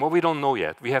modification. Well, we don't know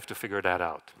yet. We have to figure that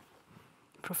out.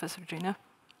 Professor Gina.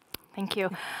 Thank you.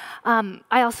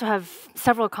 I also have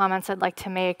several comments I'd like to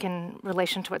make in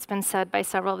relation to what's been said by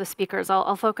several of the speakers.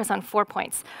 I'll focus on 4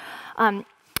 points.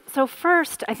 So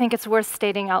first, I think it's worth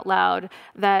stating out loud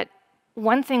that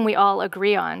one thing we all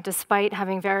agree on, despite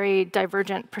having very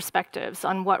divergent perspectives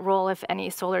on what role, if any,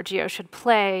 solar geo should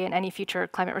play in any future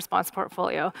climate response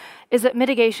portfolio, is that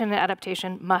mitigation and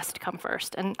adaptation must come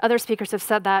first. And other speakers have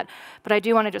said that, but I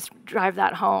do want to just drive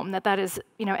that home, that is,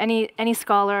 any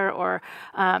scholar or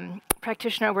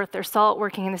practitioner worth their salt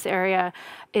working in this area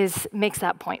makes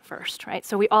that point first, right?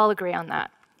 So we all agree on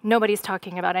that. Nobody's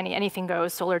talking about anything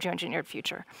goes solar geoengineered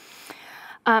future.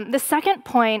 The second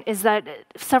point is that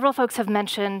several folks have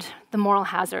mentioned the moral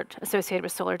hazard associated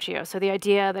with solar geo. So the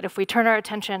idea that if we turn our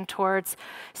attention towards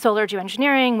solar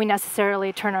geoengineering, we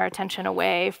necessarily turn our attention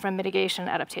away from mitigation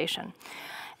and adaptation.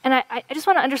 And I just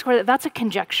want to underscore that that's a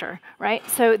conjecture, right?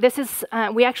 So this is,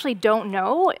 we actually don't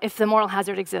know if the moral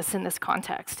hazard exists in this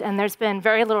context. And there's been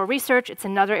very little research. It's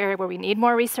another area where we need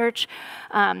more research.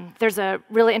 There's a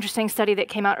really interesting study that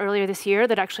came out earlier this year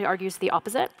that actually argues the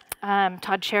opposite.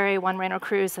 Todd Cherry, Juan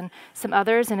Moreno-Cruz, and some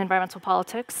others in environmental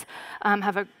politics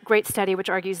have a great study which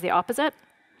argues the opposite.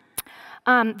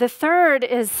 The third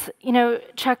is,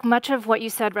 Chuck, much of what you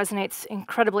said resonates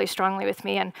incredibly strongly with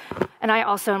me, and I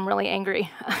also am really angry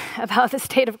about the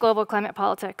state of global climate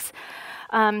politics.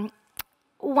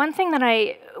 One thing that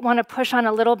I want to push on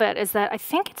a little bit is that I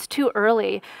think it's too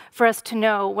early for us to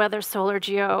know whether solar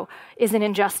geo is an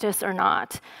injustice or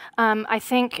not. I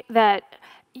think that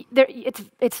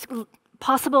it's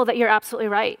possible that you're absolutely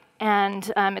right.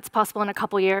 And it's possible in a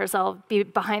couple years I'll be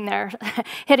behind there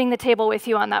hitting the table with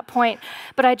you on that point.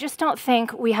 But I just don't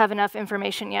think we have enough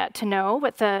information yet to know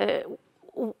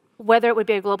whether it would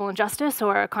be a global injustice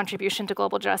or a contribution to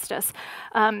global justice.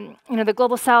 The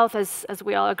global south, as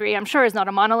we all agree, I'm sure is not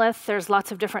a monolith. There's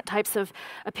lots of different types of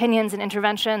opinions and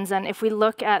interventions. And if we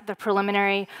look at the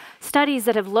preliminary studies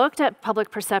that have looked at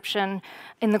public perception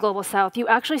in the global south, you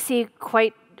actually see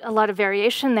quite a lot of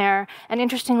variation there. And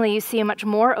interestingly, you see much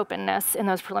more openness in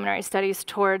those preliminary studies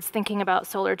towards thinking about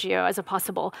solar geo as a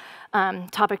possible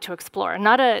topic to explore.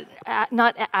 Not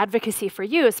advocacy for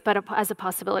use, but as a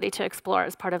possibility to explore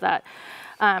as part of that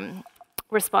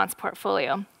response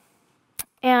portfolio.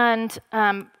 And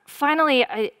finally,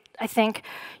 I think,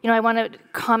 I want to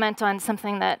comment on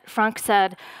something that Frank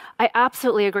said. I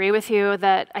absolutely agree with you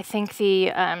that I think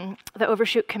the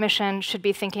Overshoot Commission should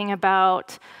be thinking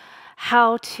about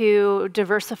how to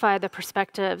diversify the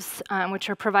perspectives which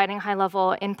are providing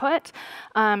high-level input.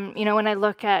 When I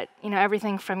look at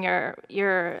everything from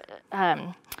the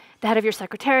head of your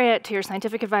secretariat to your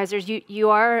scientific advisors, you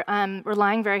are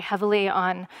relying very heavily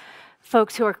on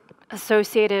folks who are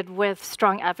associated with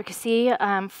strong advocacy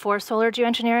for solar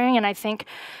geoengineering, and I think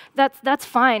that's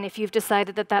fine if you've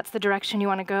decided that that's the direction you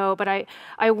want to go. But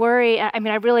I worry. I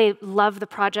mean, I really love the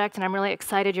project, and I'm really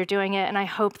excited you're doing it, and I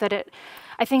hope that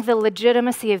I think the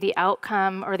legitimacy of the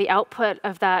outcome or the output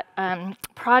of that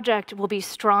project will be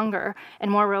stronger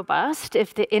and more robust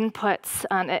if the inputs,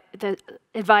 the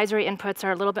advisory inputs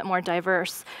are a little bit more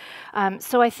diverse.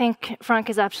 So I think Frank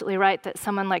is absolutely right that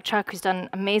someone like Chuck, who's done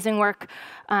amazing work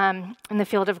in the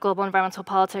field of global environmental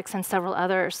politics, and several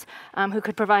others, who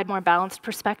could provide more balanced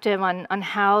perspective on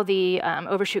how the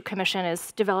Overshoot Commission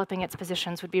is developing its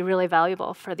positions would be really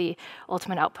valuable for the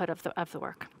ultimate output of the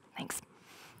work. Thanks.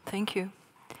 Thank you.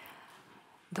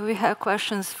 Do we have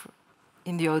questions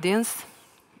in the audience?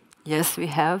 Yes, we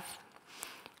have.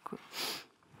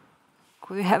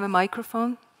 Could we have a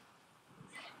microphone?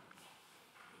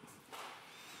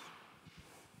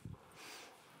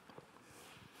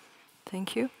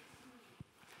 Thank you.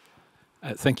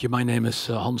 Thank you. My name is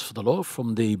Hans van der Loo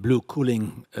from the Blue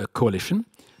Cooling Coalition,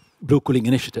 Blue Cooling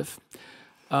Initiative.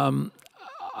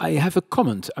 I have a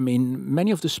comment. I mean,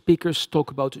 many of the speakers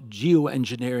talk about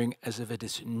geoengineering as if it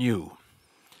is new.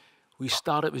 We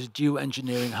started with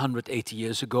geoengineering 180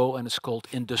 years ago, and it's called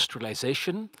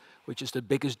industrialization, which is the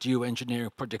biggest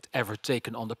geoengineering project ever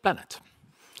taken on the planet.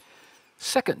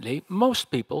 Secondly,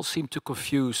 most people seem to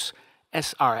confuse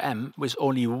SRM with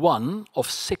only one of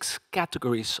 6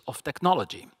 categories of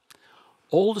technology.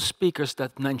 All the speakers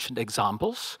that mentioned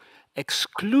examples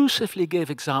exclusively gave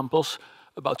examples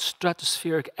about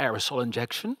stratospheric aerosol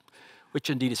injection, which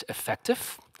indeed is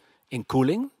effective in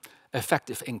cooling,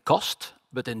 effective in cost,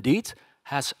 but indeed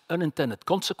has unintended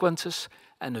consequences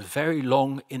and a very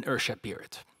long inertia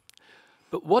period.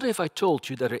 But what if I told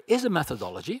you that there is a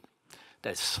methodology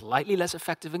that is slightly less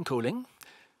effective in cooling,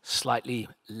 slightly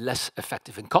less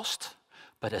effective in cost,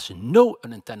 but has no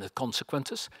unintended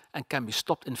consequences and can be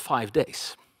stopped in 5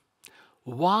 days?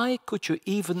 Why could you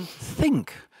even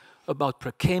think about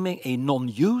proclaiming a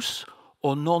non-use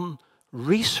or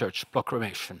non-research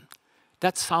proclamation?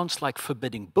 That sounds like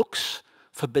forbidding books,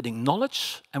 forbidding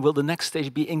knowledge, and will the next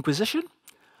stage be Inquisition?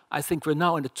 I think we're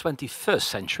now in the 21st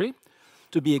century,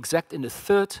 to be exact in the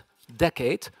 3rd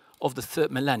decade of the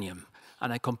 3rd millennium.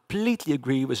 And I completely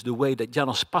agree with the way that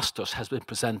Janos Pastos has been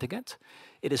presenting it.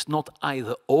 It is not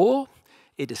either or,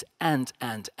 it is and,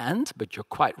 but you're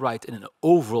quite right in an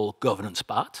overall governance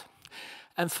part.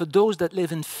 And for those that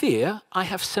live in fear, I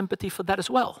have sympathy for that as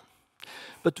well.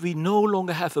 But we no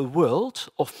longer have a world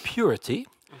of purity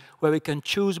where we can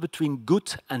choose between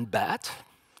good and bad.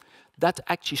 That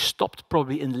actually stopped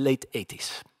probably in the late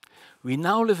 80s. We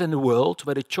now live in a world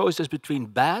where the choice is between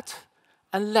bad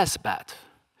and less bad.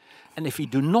 And if we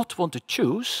do not want to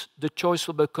choose, the choice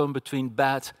will become between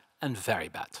bad and very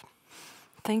bad.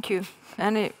 Thank you.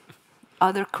 Any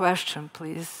other question,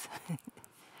 please?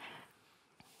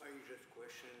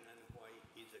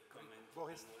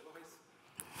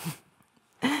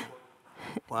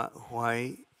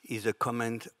 Why is a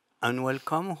comment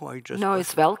unwelcome? No,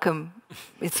 it's welcome.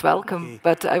 It's welcome. Okay.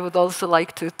 But I would also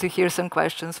like to hear some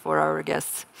questions for our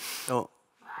guests. So,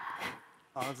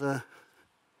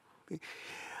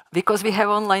 because we have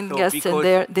online guests and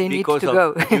they need to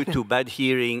go. Due to bad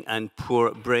hearing and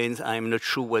poor brains, I'm not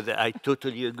sure whether I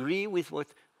totally agree with what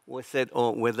was said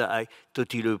or whether I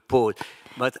totally oppose.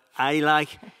 But I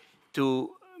like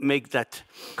to make that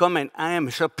comment. I am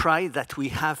surprised that we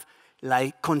have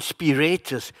like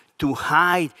conspirators to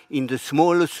hide in the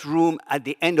smallest room at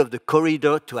the end of the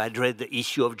corridor to address the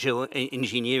issue of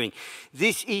geoengineering.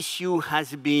 This issue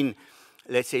has been,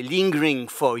 let's say, lingering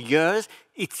for years.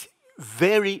 It's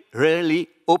very rarely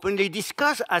openly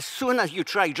discussed. As soon as you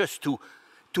try just to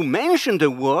mention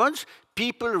the words,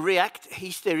 people react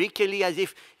hysterically as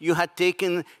if you had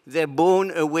taken their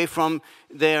bone away from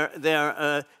their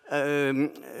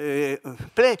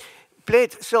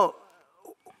plate. So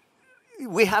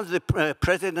we have the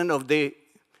president of the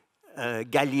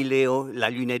Galileo, La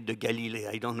Lunette de Galilée.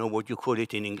 I don't know what you call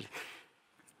it in English.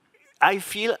 I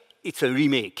feel it's a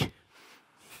remake.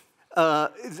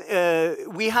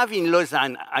 We have in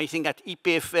Lausanne, I think at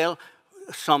EPFL,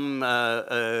 some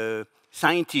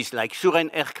scientists like Søren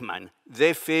Erkman.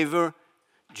 They favor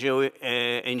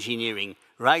geoengineering,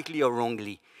 rightly or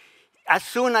wrongly. As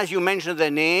soon as you mention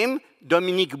the name,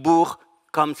 Dominique Bourg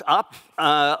comes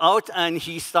out and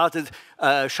he started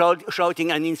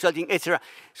shouting and insulting, etc.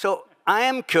 So I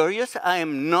am curious.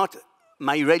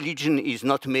 My religion is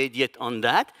not made yet on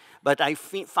that, but I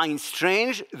find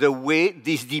strange the way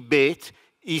this debate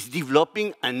is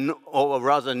developing, or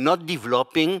rather not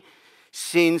developing,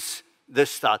 since the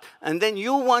start. And then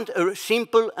you want a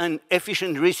simple and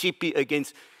efficient recipe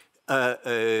against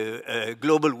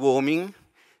global warming.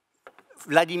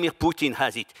 Vladimir Putin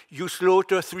has it. You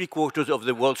slaughter 3/4 of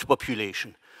the world's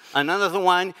population. Another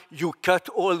one, you cut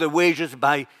all the wages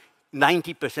by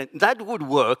 90%. That would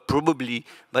work, probably,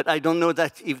 but I don't know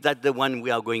if that's the one we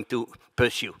are going to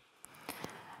pursue.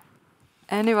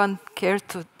 Anyone care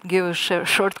to give a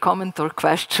short comment or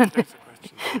question?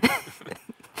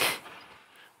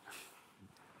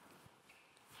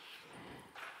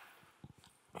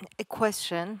 A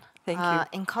question. Thank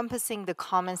you. Encompassing the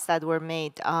comments that were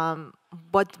made,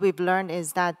 what we've learned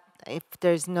is that if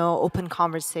there's no open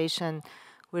conversation,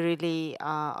 we really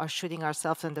are shooting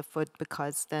ourselves in the foot,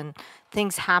 because then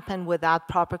things happen without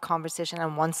proper conversation,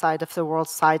 and one side of the world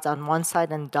sides on one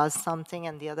side and does something,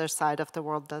 and the other side of the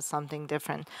world does something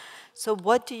different. So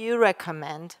what do you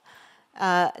recommend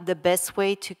the best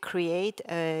way to create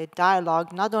a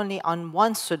dialogue, not only on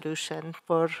one solution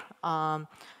for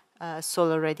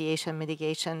solar radiation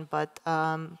mitigation, but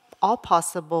all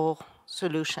possible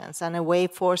solutions, and a way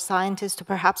for scientists to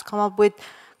perhaps come up with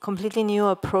completely new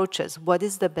approaches? What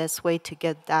is the best way to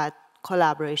get that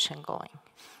collaboration going?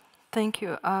 Thank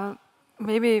you.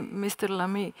 Maybe Mr.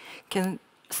 Lamy can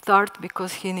start,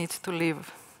 because he needs to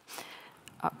leave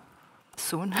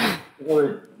soon.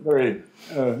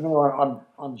 No,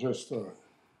 I'm just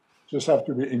have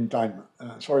to be in time.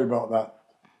 Sorry about that.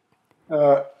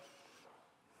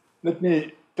 Let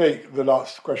me take the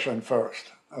last question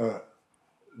first.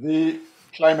 The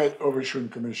Climate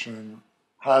Overshoot Commission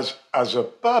has as a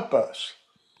purpose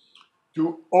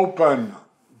to open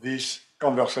this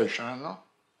conversation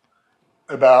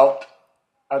about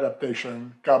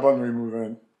adaptation, carbon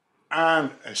removal,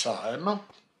 and SRM,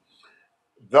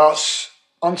 thus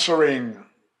answering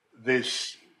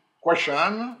this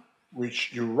question,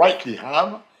 which you rightly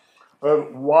have,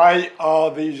 why are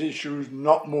these issues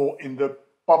not more in the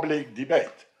public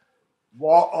debate?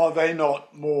 Why are they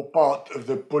not more part of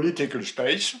the political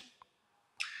space?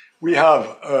 We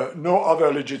have no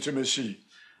other legitimacy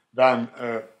than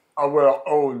our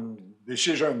own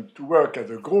decision to work as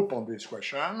a group on this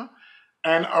question,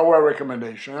 and our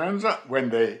recommendations, when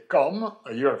they come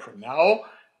a year from now,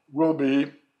 will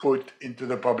be put into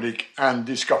the public and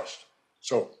discussed.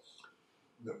 So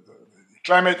the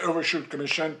Climate Overshoot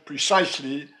Commission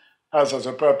precisely has as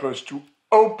a purpose to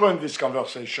open this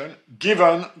conversation,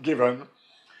 given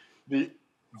the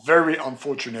very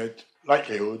unfortunate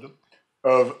likelihood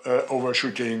of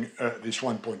overshooting this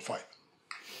 1.5.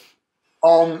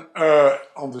 On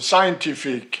the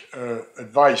scientific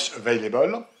advice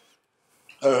available,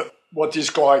 what is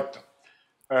correct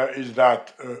is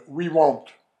that we want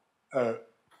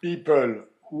people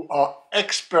who are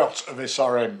experts of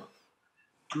SRM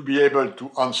to be able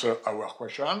to answer our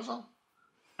questions.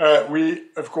 We,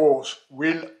 of course,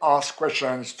 will ask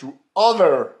questions to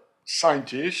other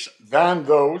scientists than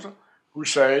those who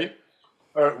say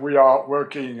we are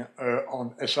working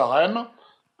on SRM.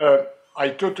 I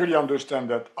totally understand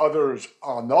that others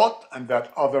are not, and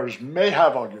that others may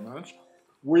have arguments.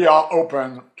 We are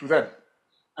open to them.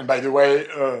 And by the way,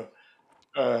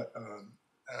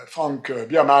 Frank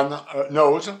Biermann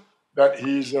knows that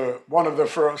he's one of the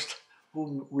first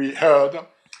whom we heard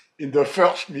in the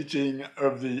first meeting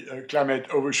of the Climate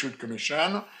Overshoot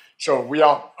Commission. So we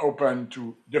are open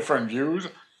to different views.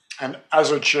 And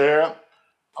as a chair,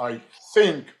 I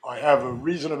think I have a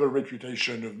reasonable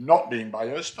reputation of not being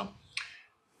biased,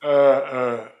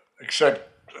 except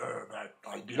that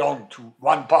I belong to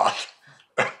one part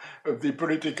of the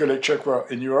political exchequer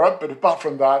in Europe. But apart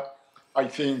from that, I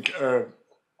think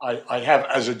I have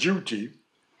as a duty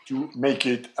to make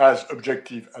it as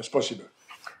objective as possible.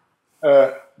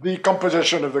 The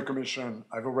composition of the Commission,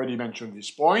 I've already mentioned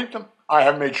this point. I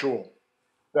have made sure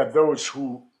that those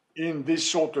who, in this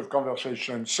sort of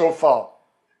conversation so far,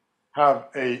 have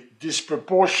a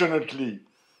disproportionately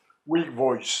weak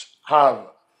voice, have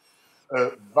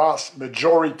a vast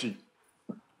majority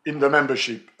in the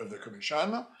membership of the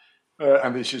Commission.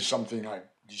 And this is something I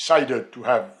decided to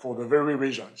have for the very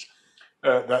reasons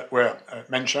that were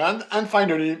mentioned. And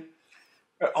finally,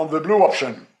 on the blue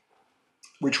option,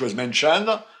 which was mentioned,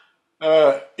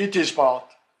 it is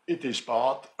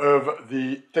part of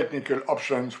the technical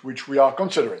options which we are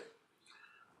considering.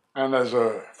 And as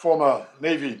a former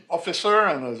Navy officer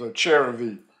and as a chair of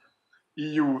the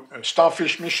EU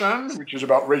Starfish mission, which is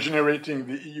about regenerating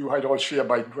the EU hydrosphere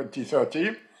by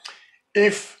 2030,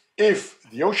 if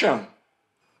the ocean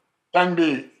can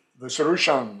be the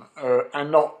solution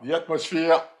and not the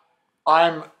atmosphere,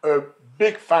 I'm a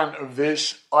big fan of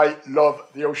this. I love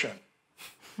the ocean.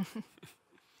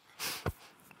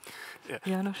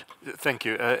 Janos? Thank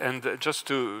you. And just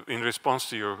to, in response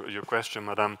to your question,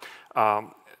 Madam,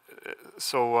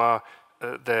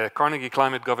 the Carnegie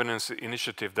Climate Governance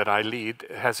Initiative that I lead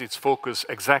has its focus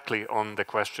exactly on the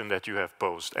question that you have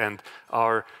posed. And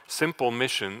our simple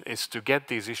mission is to get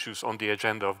these issues on the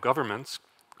agenda of governments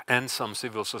and some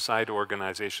civil society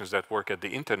organizations that work at the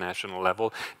international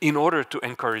level in order to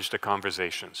encourage the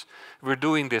conversations. We're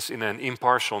doing this in an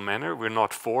impartial manner. We're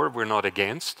not for, we're not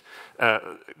against.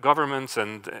 Governments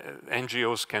and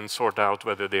NGOs can sort out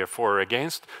whether they're for or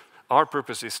against. Our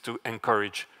purpose is to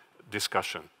encourage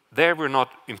discussion. There we're not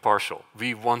impartial.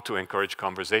 We want to encourage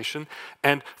conversation.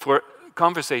 And for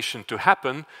conversation to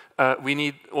happen, we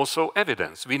need also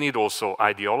evidence. We need also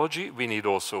ideology. We need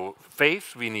also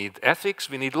faith. We need ethics.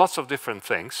 We need lots of different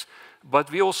things.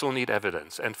 But we also need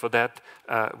evidence. And for that,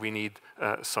 we need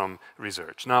some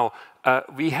research. Now,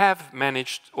 we have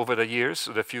managed over the years,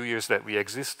 the few years that we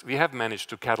exist, we have managed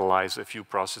to catalyze a few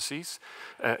processes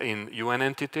in UN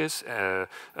entities,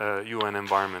 UN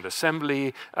Environment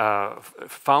Assembly,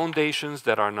 foundations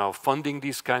that are now funding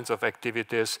these kinds of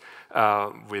activities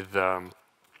with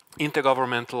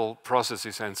intergovernmental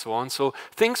processes and so on. So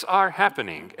things are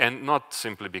happening, and not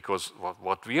simply because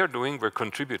what we are doing, we're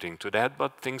contributing to that,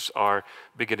 but things are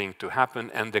beginning to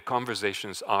happen and the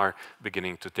conversations are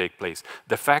beginning to take place.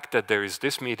 The fact that there is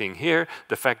this meeting here,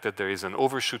 the fact that there is an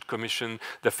overshoot commission,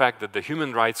 the fact that the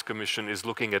Human Rights Commission is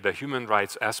looking at the human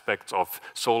rights aspects of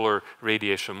solar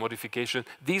radiation modification,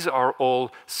 these are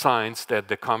all signs that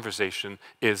the conversation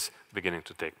is beginning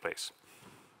to take place.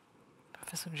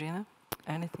 Professor Gina?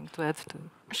 Anything to add to?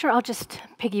 Sure, I'll just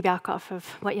piggyback off of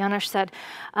what Janos said.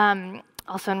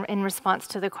 Also in response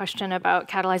to the question about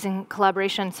catalyzing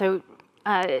collaboration. So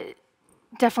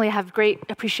definitely have great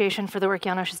appreciation for the work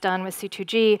Janos has done with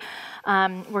C2G,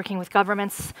 working with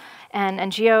governments and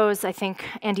NGOs. I think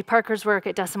Andy Parker's work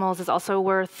at Decimals is also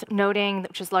worth noting,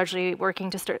 which is largely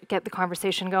working to get the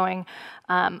conversation going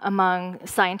among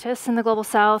scientists in the Global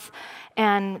South.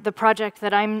 And the project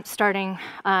that I'm starting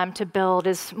to build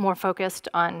is more focused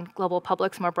on global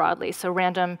publics more broadly. So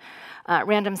random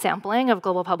sampling of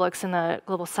global publics in the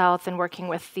Global South and working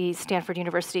with the Stanford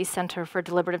University Center for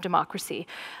Deliberative Democracy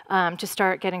to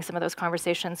start getting some of those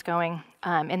conversations going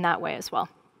in that way as well.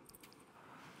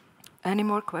 Any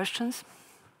more questions?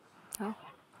 No?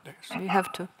 We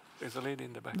have to. There's a lady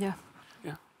in the back. Yeah.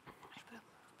 Yeah.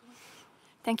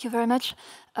 Thank you very much.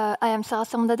 I am Sarah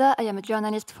Samdada. I am a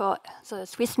journalist for the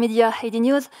Swiss media HD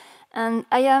News. And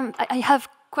I have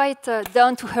quite a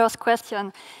down-to-earth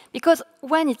question. Because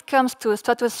when it comes to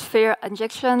stratosphere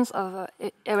injections of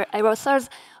aerosols,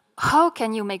 how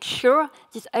can you make sure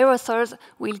these aerosols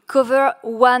will cover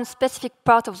one specific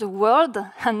part of the world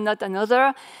and not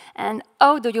another? And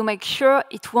how do you make sure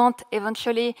it won't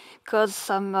eventually cause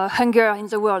some hunger in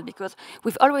the world? Because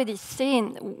we've already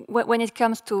seen, when it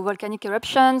comes to volcanic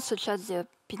eruptions, such as the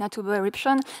Pinatubo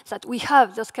eruption, that we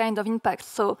have those kind of impacts.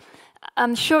 So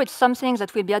I'm sure it's something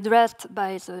that will be addressed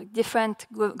by the different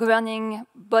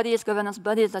governance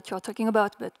bodies that you're talking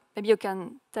about, but maybe you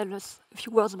can tell us a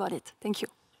few words about it. Thank you.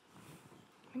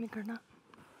 Do you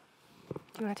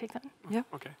want to take that? Yeah.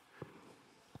 Okay.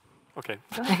 Okay.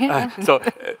 So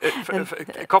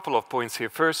a couple of points here.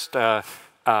 First,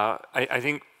 I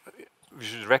think we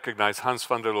should recognize Hans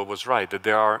van der Loo was right, that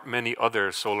there are many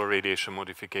other solar radiation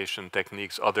modification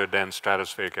techniques other than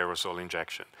stratospheric aerosol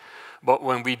injection. But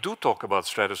when we do talk about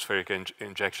stratospheric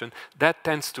injection, that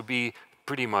tends to be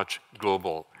pretty much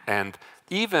global. And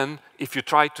even if you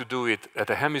try to do it at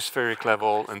a hemispheric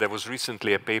level, and there was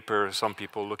recently a paper, some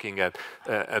people looking at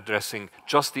addressing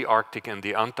just the Arctic and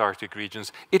the Antarctic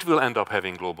regions, it will end up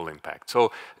having global impact.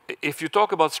 So if you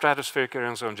talk about stratospheric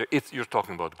aerosol, you're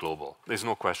talking about global. There's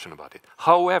no question about it.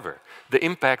 However, the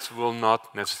impacts will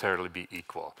not necessarily be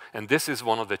equal. And this is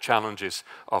one of the challenges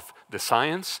of the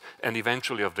science and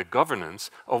eventually of the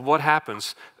governance of what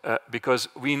happens, because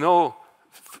we know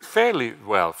fairly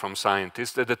well from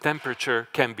scientists that the temperature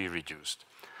can be reduced.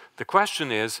 The question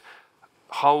is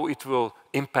how it will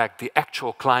impact the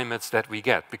actual climates that we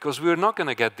get, because we're not going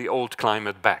to get the old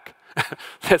climate back.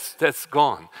 That's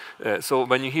gone. So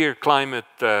when you hear climate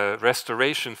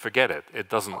restoration, forget it. It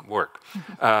doesn't work.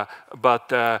 But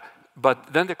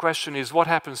then the question is, what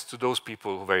happens to those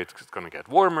people where it's going to get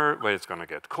warmer, where it's going to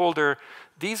get colder?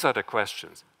 These are the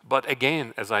questions. But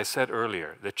again, as I said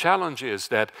earlier, the challenge is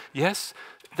that, yes,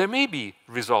 there may be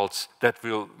results that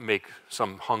will make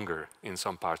some hunger in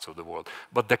some parts of the world,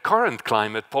 but the current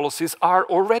climate policies are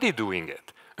already doing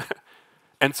it.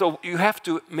 And so you have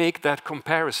to make that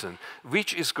comparison.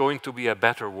 Which is going to be a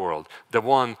better world? The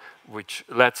one which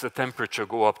lets the temperature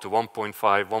go up to 1.5,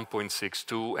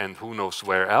 1.62, and who knows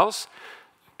where else,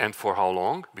 and for how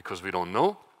long, because we don't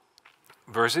know,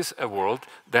 versus a world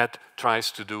that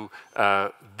tries to do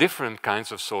different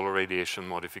kinds of solar radiation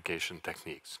modification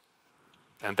techniques.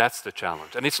 And that's the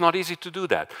challenge. And it's not easy to do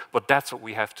that, but that's what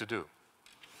we have to do.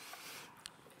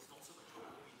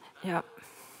 Yeah.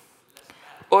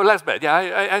 Or less bad.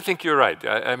 Yeah, I think you're right.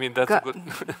 I mean, that's a good...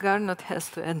 Garnot has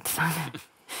to end something.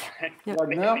 Yeah.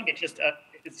 Just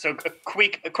so a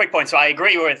quick point. So I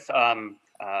agree with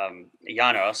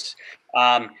Janos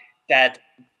that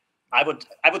I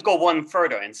would go one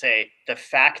further and say the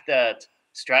fact that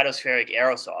stratospheric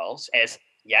aerosols, as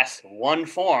yes, one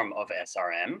form of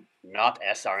SRM, not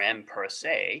SRM per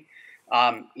se,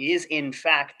 is in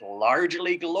fact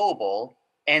largely global,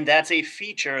 and that's a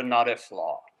feature, not a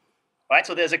flaw. Right?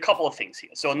 So there's a couple of things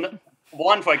here. So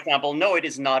one, for example, no, it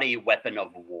is not a weapon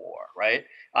of war, right?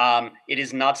 It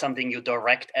is not something you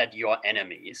direct at your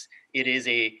enemies. It is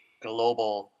a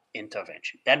global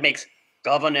intervention. That makes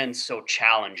governance so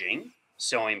challenging,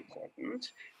 so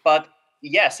important. But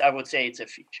yes, I would say it's a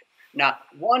feature. Now,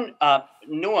 one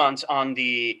nuance on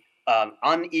the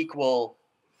unequal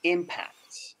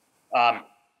impacts.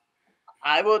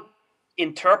 I would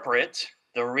interpret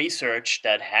the research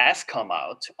that has come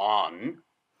out on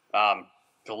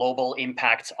global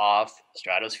impacts of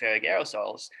stratospheric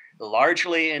aerosols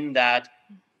largely in that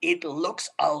it looks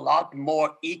a lot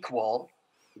more equal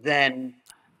than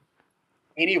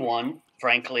anyone,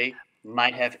 frankly,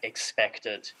 might have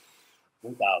expected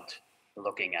without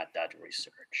looking at that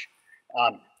research.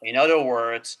 In other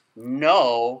words,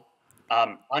 no,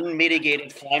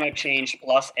 unmitigated climate change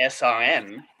plus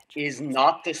SRM is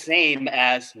not the same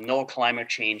as no climate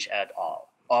change at all.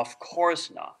 Of course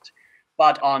not.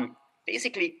 But on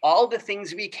basically all the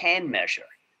things we can measure,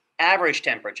 average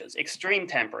temperatures, extreme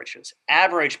temperatures,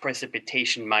 average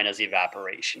precipitation minus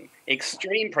evaporation,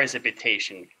 extreme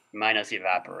precipitation minus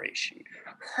evaporation,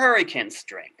 hurricane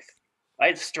strength,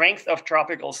 right? Strength of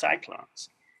tropical cyclones,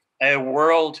 a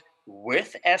world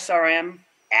with SRM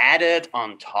added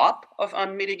on top of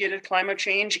unmitigated climate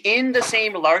change in the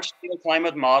same large-scale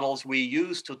climate models we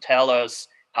use to tell us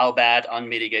how bad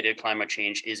unmitigated climate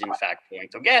change is in fact going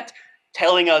to get,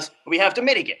 telling us we have to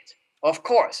mitigate. Of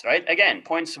course, right? Again,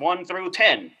 points 1 through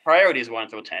 10, priorities 1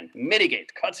 through 10,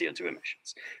 mitigate, cut CO2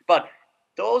 emissions. But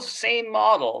those same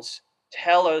models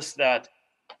tell us that,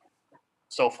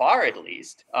 so far at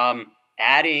least,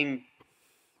 adding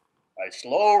a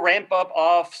slow ramp up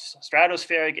of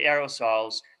stratospheric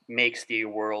aerosols makes the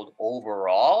world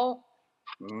overall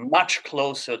much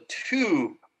closer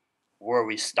to where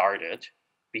we started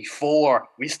before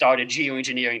we started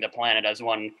geoengineering the planet, as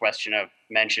one questioner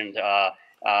mentioned,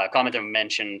 commenter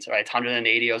mentioned, right,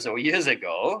 180 or so years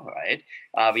ago, right?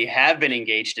 We have been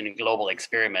engaged in global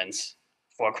experiments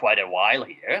for quite a while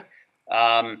here.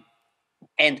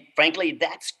 And frankly,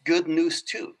 that's good news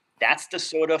too. That's the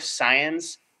sort of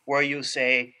science where you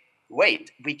say,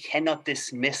 wait, we cannot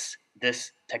dismiss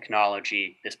this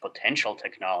technology, this potential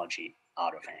technology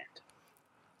out of hand.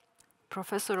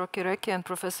 Professor Okereke and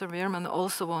Professor Bierman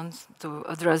also want to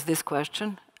address this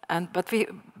question. But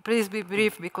please be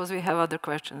brief because we have other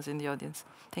questions in the audience.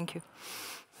 Thank you.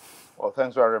 Well,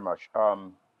 thanks very much.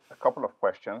 A couple of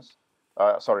questions,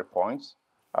 points.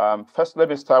 First, let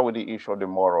me start with the issue of the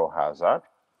moral hazard.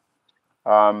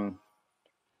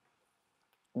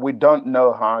 We don't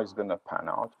know how it's going to pan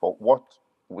out, but what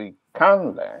we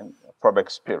can learn from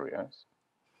experience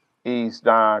is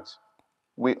that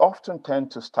we often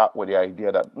tend to start with the idea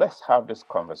that let's have this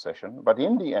conversation, but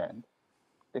in the end,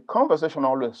 the conversation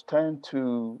always tends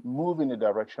to move in the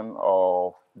direction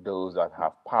of those that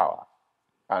have power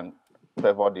and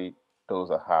favor those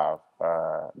that have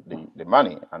the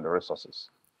money and the resources.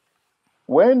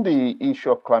 When the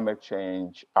issue of climate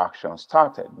change action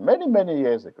started many, many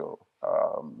years ago,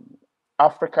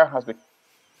 Africa has been,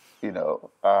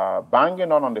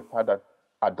 banging on the fact that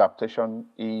adaptation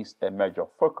is a major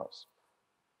focus.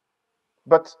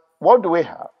 But what do we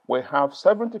have? We have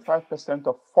 75%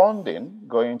 of funding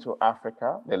going to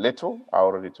Africa, the little I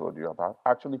already told you about,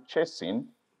 actually chasing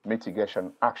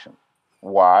mitigation action.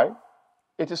 Why?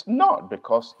 It is not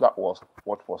because that was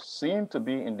what was seen to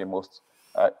be in the most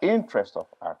interest of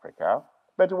Africa,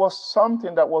 but it was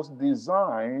something that was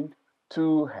designed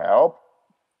to help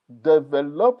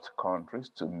developed countries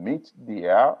to meet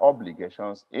their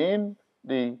obligations in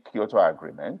the Kyoto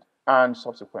Agreement and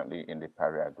subsequently in the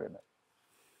Paris Agreement.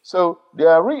 So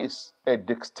there is a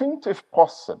distinctive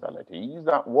possibility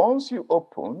that once you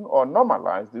open or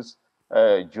normalize this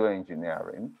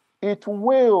geoengineering, it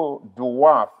will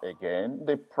dwarf again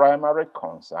the primary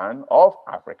concern of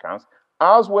Africans,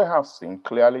 as we have seen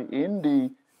clearly in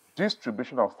the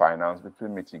distribution of finance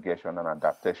between mitigation and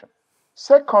adaptation.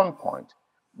 Second point,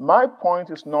 my point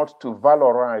is not to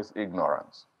valorize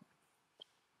ignorance.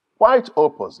 Quite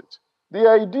opposite. The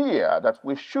idea that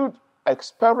we should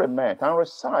experiment and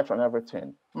research on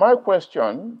everything. My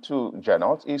question to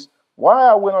Janot is, why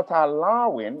are we not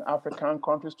allowing African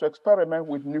countries to experiment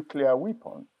with nuclear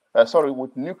weapons?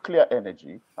 With nuclear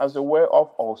energy as a way of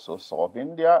also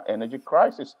solving their energy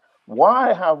crisis?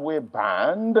 Why have we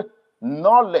banned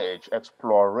knowledge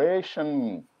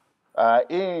exploration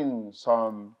in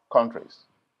some countries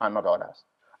and not others?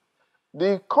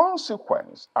 The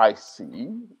consequence I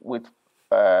see with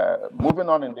moving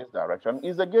on in this direction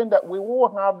is again that we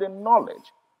will have the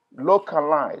knowledge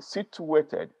localized,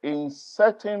 situated in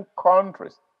certain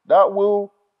countries that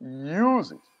will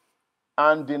use it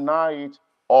and deny it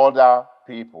other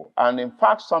people. And in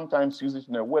fact, sometimes use it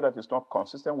in a way that is not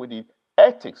consistent with the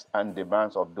ethics and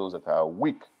demands of those that are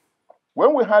weak.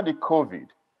 When we had the COVID,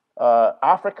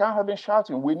 Africa have been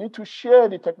shouting, we need to share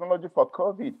the technology for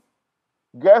COVID.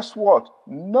 Guess what?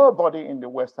 Nobody in the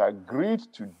West agreed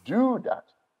to do that.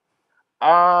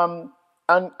 And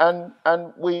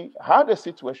we had a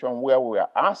situation where we were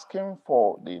asking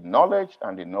for the knowledge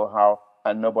and the know-how,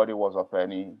 and nobody was of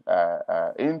any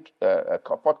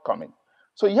forthcoming.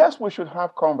 So yes, we should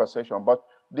have conversation, but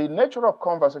the nature of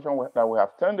conversation that we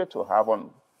have tended to have on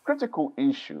critical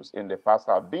issues in the past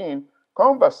have been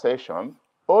conversation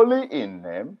only in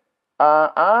name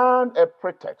and a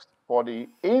pretext for the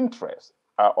interest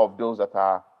of those that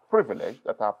are privileged,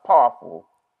 that are powerful,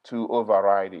 to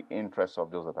override the interests of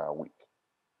those that are weak.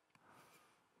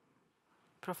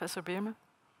 Professor Bierman?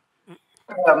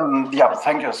 Yeah,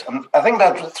 thank you. I think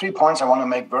there are 3 points I want to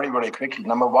make very, very quickly.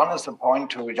 Number one is the point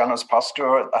to Janis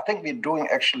Pastor. I think we're doing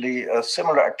actually a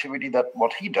similar activity that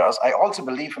what he does. I also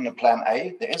believe in the plan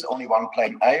A. There is only one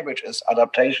plan A, which is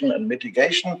adaptation and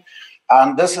mitigation.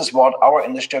 And this is what our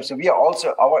initiative, so we are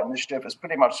also, our initiative is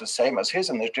pretty much the same as his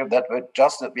initiative, that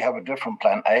we have a different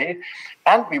plan A.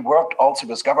 And we worked also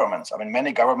with governments. I mean,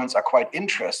 many governments are quite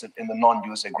interested in the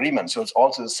non-use agreement. So it's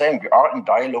also the same. We are in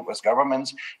dialogue with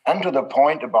governments. And to the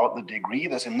point about the degree,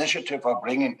 this initiative of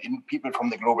bringing in people from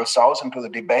the global south into the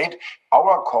debate,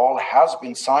 our call has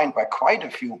been signed by quite a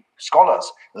few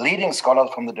scholars, leading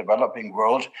scholars from the developing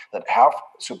world that have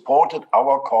supported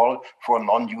our call for a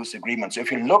non-use agreement. So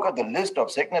if you look at the list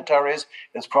of signatories,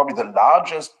 it's probably the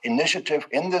largest initiative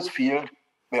in this field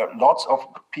where lots of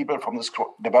people from the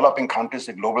developing countries,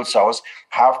 the global south,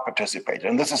 have participated.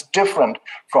 And this is different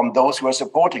from those who are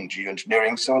supporting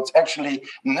geoengineering. So it's actually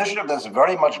an initiative that's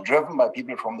very much driven by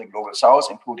people from the global south,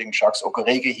 including Jacques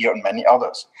Okereke here and many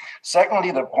others. Secondly,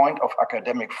 the point of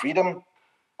academic freedom.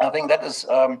 I think that is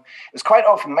quite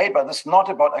often made, but it's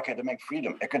not about academic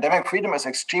freedom. Academic freedom is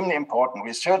extremely important.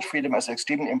 Research freedom is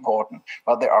extremely important.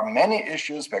 But there are many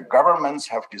issues where governments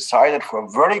have decided for a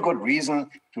very good reason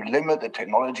to limit the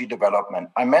technology development.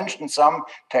 I mentioned some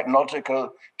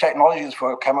technologies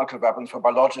for chemical weapons, for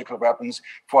biological weapons,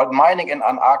 for mining in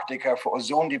Antarctica, for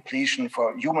ozone depletion,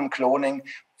 for human cloning,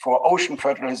 for ocean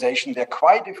fertilization. There are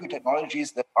quite a few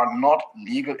technologies that are not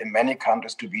legal in many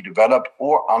countries to be developed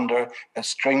or under a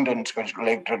stringent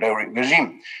regulatory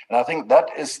regime. And I think that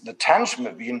is the tension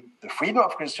between the freedom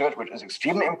of research, which is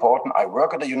extremely important. I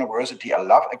work at a university, I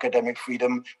love academic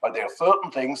freedom, but there are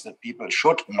certain things that people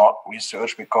should not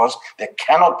research because they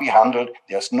cannot be handled,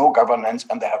 there's no governance,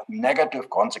 and they have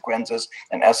negative consequences.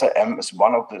 And SRM is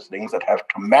one of those things that have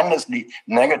tremendously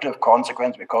negative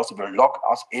consequences because it will lock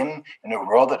us in a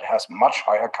world that has much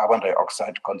higher carbon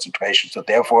dioxide concentration. So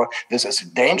therefore, this is a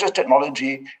dangerous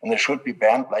technology and it should be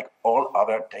banned like all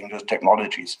other dangerous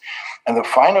technologies. And the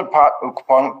final part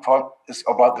is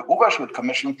about the Overshoot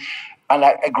Commission. And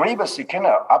I agree with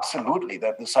Sikina, absolutely,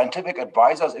 that the scientific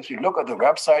advisors, if you look at the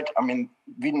website, I mean,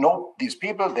 we know these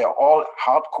people, they're all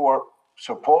hardcore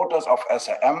supporters of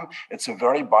SRM. It's a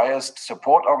very biased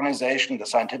support organization. The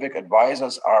scientific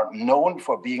advisors are known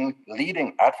for being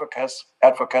leading advocates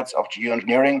of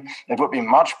geoengineering. It would be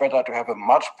much better to have a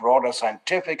much broader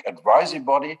scientific advisory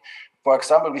body. For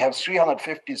example, we have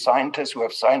 350 scientists who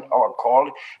have signed our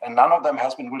call, and none of them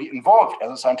has been really involved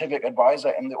as a scientific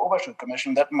advisor in the Overshoot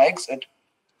Commission. That makes it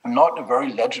not a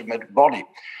very legitimate body.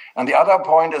 And the other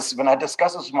point is, when I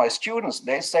discuss this with my students,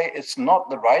 they say it's not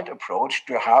the right approach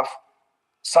to have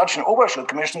such an overshoot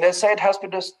commission, they say it has to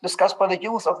be discussed by the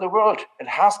youth of the world. It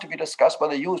has to be discussed by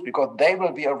the youth because they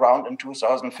will be around in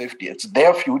 2050. It's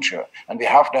their future. And we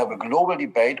have to have a global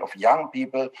debate of young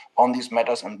people on these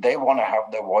matters, and they want to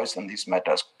have their voice in these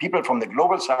matters. People from the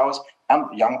global south and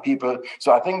young people.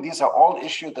 So I think these are all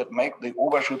issues that make the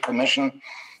overshoot commission,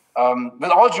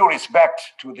 with all due respect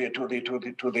to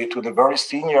the very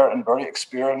senior and very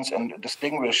experienced and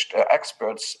distinguished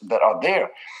experts that are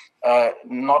there,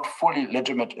 not fully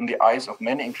legitimate in the eyes of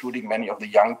many, including many of the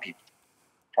young people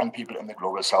and people in the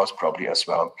global south probably as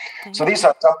well. So these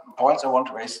are some points I want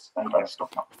to raise, and I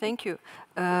stop now. Thank you.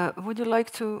 Would you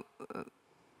like to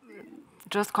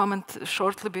just comment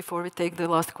shortly before we take the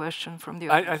last question from the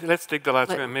audience? Let's take the last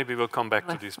one. Maybe we'll come back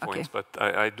to these points, but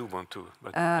I do want to.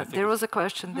 But there was a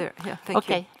question there. Yeah, thank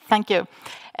you. Okay, thank you.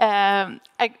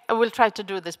 I will try to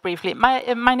do this briefly.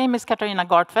 My name is Katarina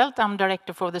Gartfeldt. I'm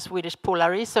director for the Swedish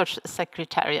Polar Research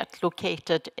Secretariat,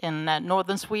 located in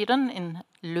northern Sweden, in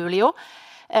Luleå,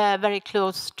 very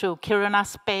close to Kiruna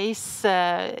Space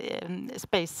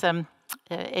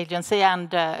Agency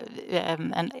and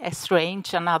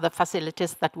S-Range and other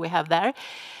facilities that we have there.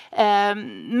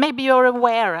 Maybe you're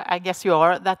aware, I guess you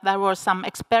are, that there were some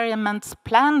experiments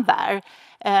planned there.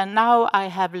 Now I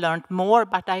have learned more,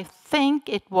 but I think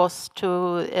it was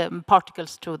to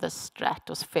particles to the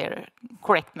stratosphere.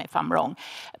 Correct me if I'm wrong.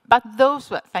 But those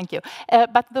were, thank you.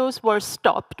 But those were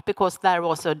stopped because there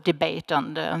was a debate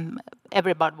and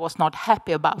everybody was not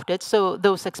happy about it. So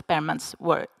those experiments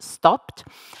were stopped.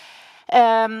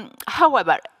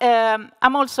 However,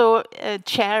 I'm also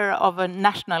chair of a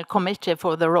national committee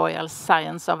for the Royal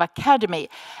Science of Academy,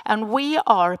 and we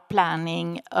are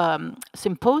planning a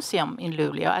symposium in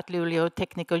Luleå at Luleå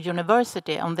Technical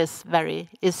University on this very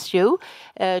issue,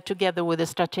 together with the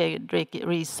Strategic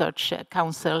Research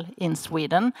Council in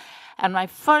Sweden. And my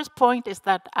first point is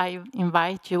that I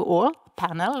invite you all,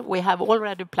 panel. We have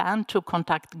already planned to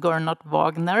contact Gernot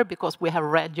Wagner because we have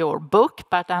read your book,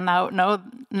 but I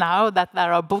know that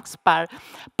there are books by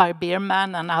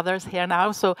Biermann and others here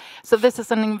now. So this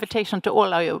is an invitation to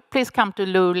all of you. Please come to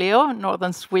Luleå,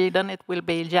 northern Sweden. It will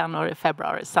be January,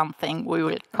 February, something. We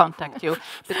will contact you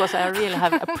because I really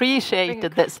have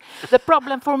appreciated this. The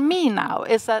problem for me now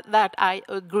is that I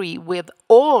agree with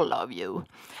all of you.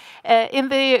 In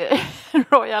the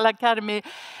Royal Academy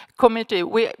Committee,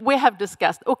 we have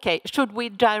discussed, okay, should we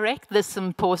direct the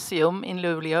symposium in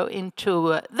Luleå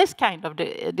into this kind of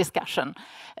discussion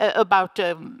about,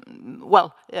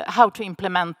 how to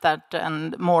implement that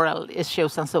and moral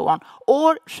issues and so on?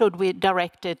 Or should we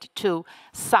direct it to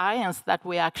science that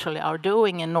we actually are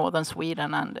doing in northern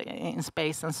Sweden and in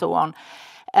space and so on?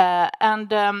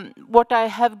 What I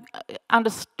have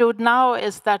understood now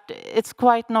is that it's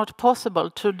quite not possible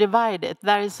to divide it.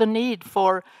 There is a need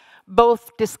for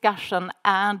both discussion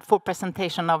and for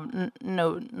presentation of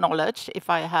new knowledge, if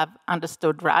I have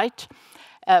understood right.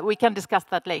 We can discuss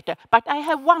that later. But I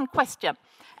have one question,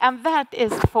 and that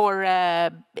is for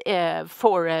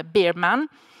Biermann.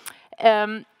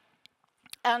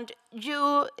 And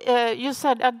you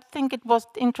said, I think it was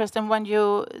interesting when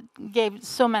you gave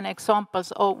so many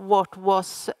examples of what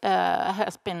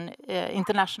has been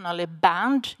internationally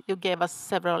banned. You gave us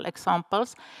several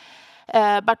examples.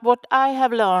 But what I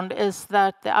have learned is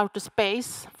that the outer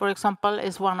space, for example,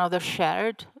 is one of the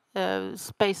shared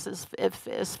spheres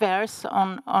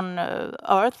on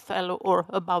Earth or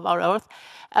above our Earth,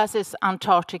 as is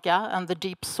Antarctica and the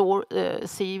deep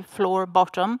sea floor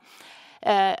bottom.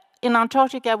 In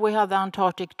Antarctica, we have the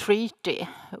Antarctic Treaty,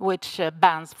 which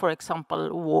bans, for example,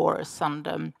 wars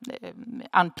and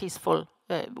unpeaceful.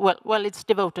 It's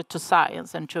devoted to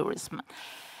science and tourism.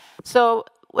 So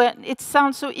it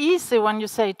sounds so easy when you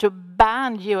say to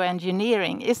ban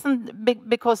geoengineering,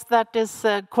 because that is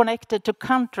connected to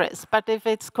countries. But if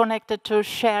it's connected to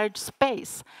shared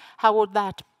space, how would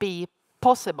that be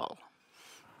possible?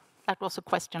 That was a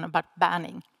question about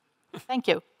banning. Thank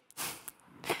you.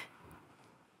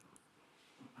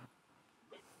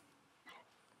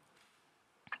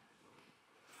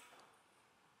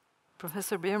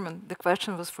 Professor Biermann, the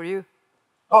question was for you.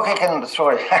 Okay,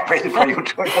 sorry, I waited for you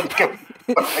to.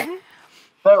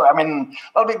 No, I mean,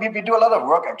 we do a lot of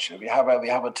work actually. We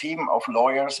have a team of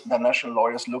lawyers, international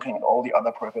lawyers, looking at all the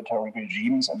other proprietary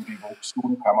regimes, and we will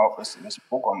soon come out with this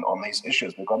book on these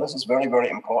issues, because this is very, very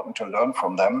important to learn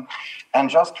from them. And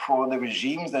just for the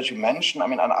regimes that you mentioned, I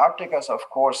mean, Antarctica is, of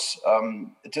course,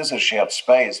 it is a shared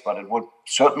space, but it would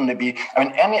certainly be, I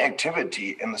mean, any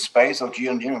activity in the space of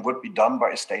geoengineering would be done by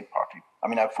a state party. I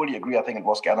mean, I fully agree. I think it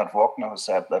was Gernot Wagner who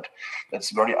said that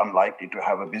it's very unlikely to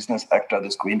have a business actor.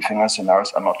 These green finger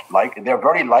scenarios are not likely. They're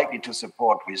very likely to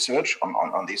support research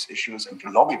on these issues and to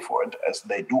lobby for it, as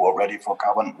they do already for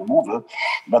carbon removal,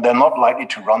 but they're not likely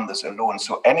to run this alone.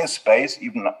 So any space,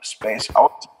 even space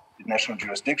out the national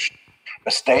jurisdiction,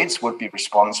 the states would be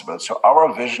responsible. So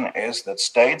our vision is that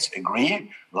states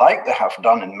agree, like they have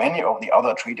done in many of the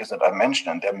other treaties that I mentioned,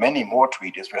 and there are many more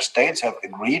treaties where states have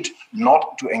agreed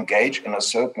not to engage in a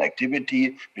certain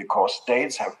activity because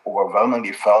states have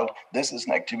overwhelmingly felt this is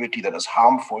an activity that is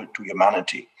harmful to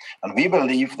humanity. And we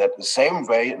believe that the same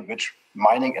way in which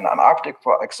mining in Antarctic,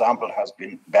 for example, has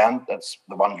been banned, that's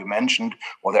the one you mentioned,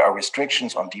 or there are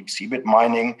restrictions on deep seabed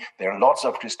mining, there are lots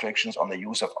of restrictions on the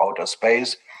use of outer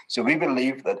space. So we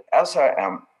believe that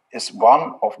SRM is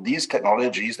one of these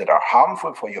technologies that are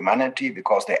harmful for humanity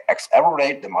because they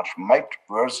accelerate the much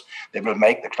worse. They will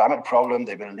make the climate problem,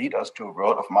 they will lead us to a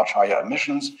world of much higher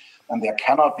emissions, and they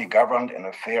cannot be governed in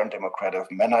a fair and democratic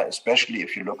manner, especially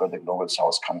if you look at the global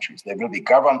south countries. They will be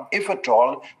governed, if at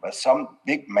all, by some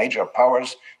big major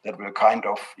powers that will kind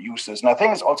of use this. And I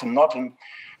think it's also not a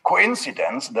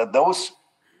coincidence that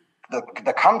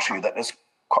the country that is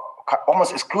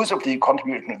almost exclusively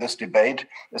contributing to this debate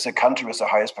is a country with the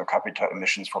highest per capita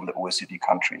emissions from the OECD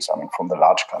countries, I mean, from the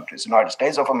large countries. The United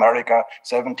States of America,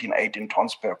 17, 18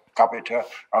 tons per capita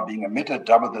are being emitted,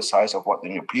 double the size of what the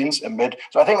Europeans emit.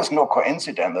 So I think it's no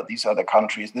coincidence that these are the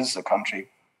countries, this is a country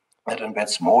that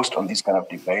invests most on these kind of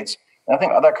debates. And I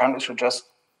think other countries should just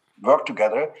work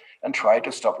together and try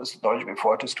to stop this technology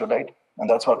before it is too late. And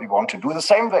that's what we want to do. The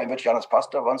same way in which Janis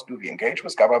Pastor wants to. We engage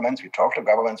with governments, we talk to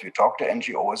governments, we talk to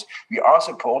NGOs. We are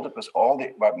supported with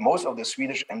by most of the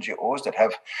Swedish NGOs that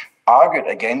have argued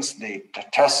against the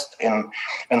test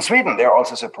in Sweden. They're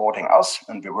also supporting us,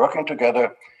 and we're working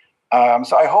together.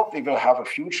 So I hope we will have a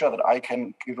future that I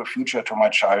can give a future to my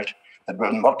child that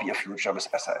will not be a future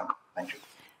with SRM. Thank you.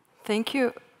 Thank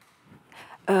you.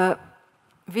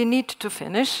 We need to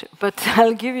finish, but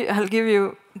I'll give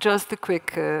you just a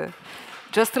quick,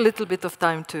 just a little bit of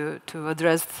time to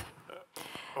address.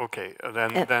 Okay,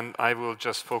 then I will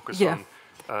just focus on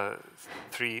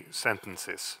 3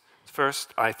 sentences.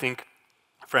 First, I think,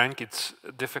 Frank, it's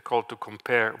difficult to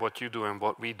compare what you do and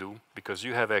what we do because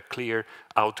you have a clear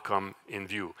outcome in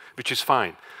view, which is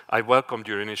fine. I welcomed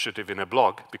your initiative in a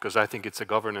blog because I think it's a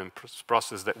governance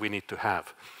process that we need to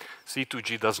have.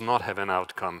 C2G does not have an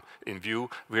outcome in view.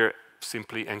 We're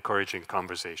simply encouraging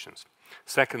conversations.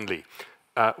 Secondly,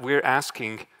 we're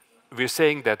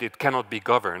saying that it cannot be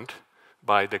governed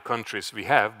by the countries we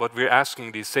have, but we're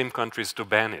asking these same countries to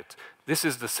ban it. This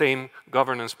is the same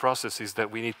governance processes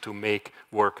that we need to make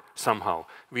work somehow.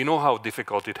 We know how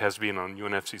difficult it has been on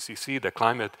UNFCCC, the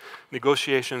climate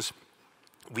negotiations.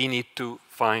 We need to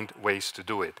find ways to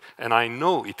do it. And I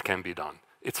know it can be done.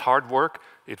 It's hard work.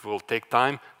 It will take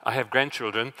time. I have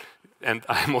grandchildren, and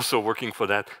I'm also working for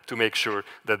that to make sure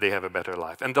that they have a better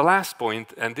life. And the last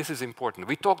point, and this is important,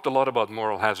 we talked a lot about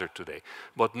moral hazard today,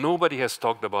 but nobody has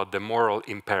talked about the moral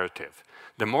imperative.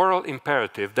 The moral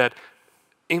imperative that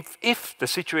if the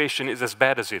situation is as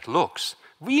bad as it looks,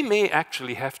 we may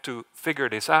actually have to figure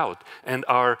this out. And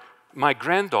my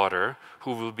granddaughter,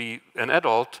 who will be an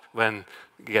adult when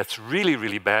it gets really,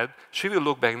 really bad, she will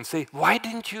look back and say, why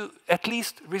didn't you at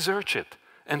least research it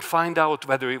and find out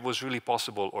whether it was really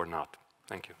possible or not?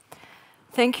 Thank you.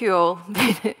 Thank you all.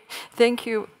 Thank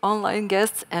you, online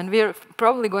guests. And we're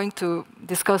probably going to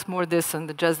discuss more this on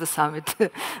the GESDA summit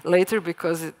later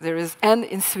because there is, and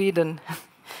in Sweden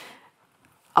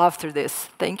after this.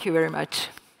 Thank you very much.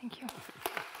 Thank you.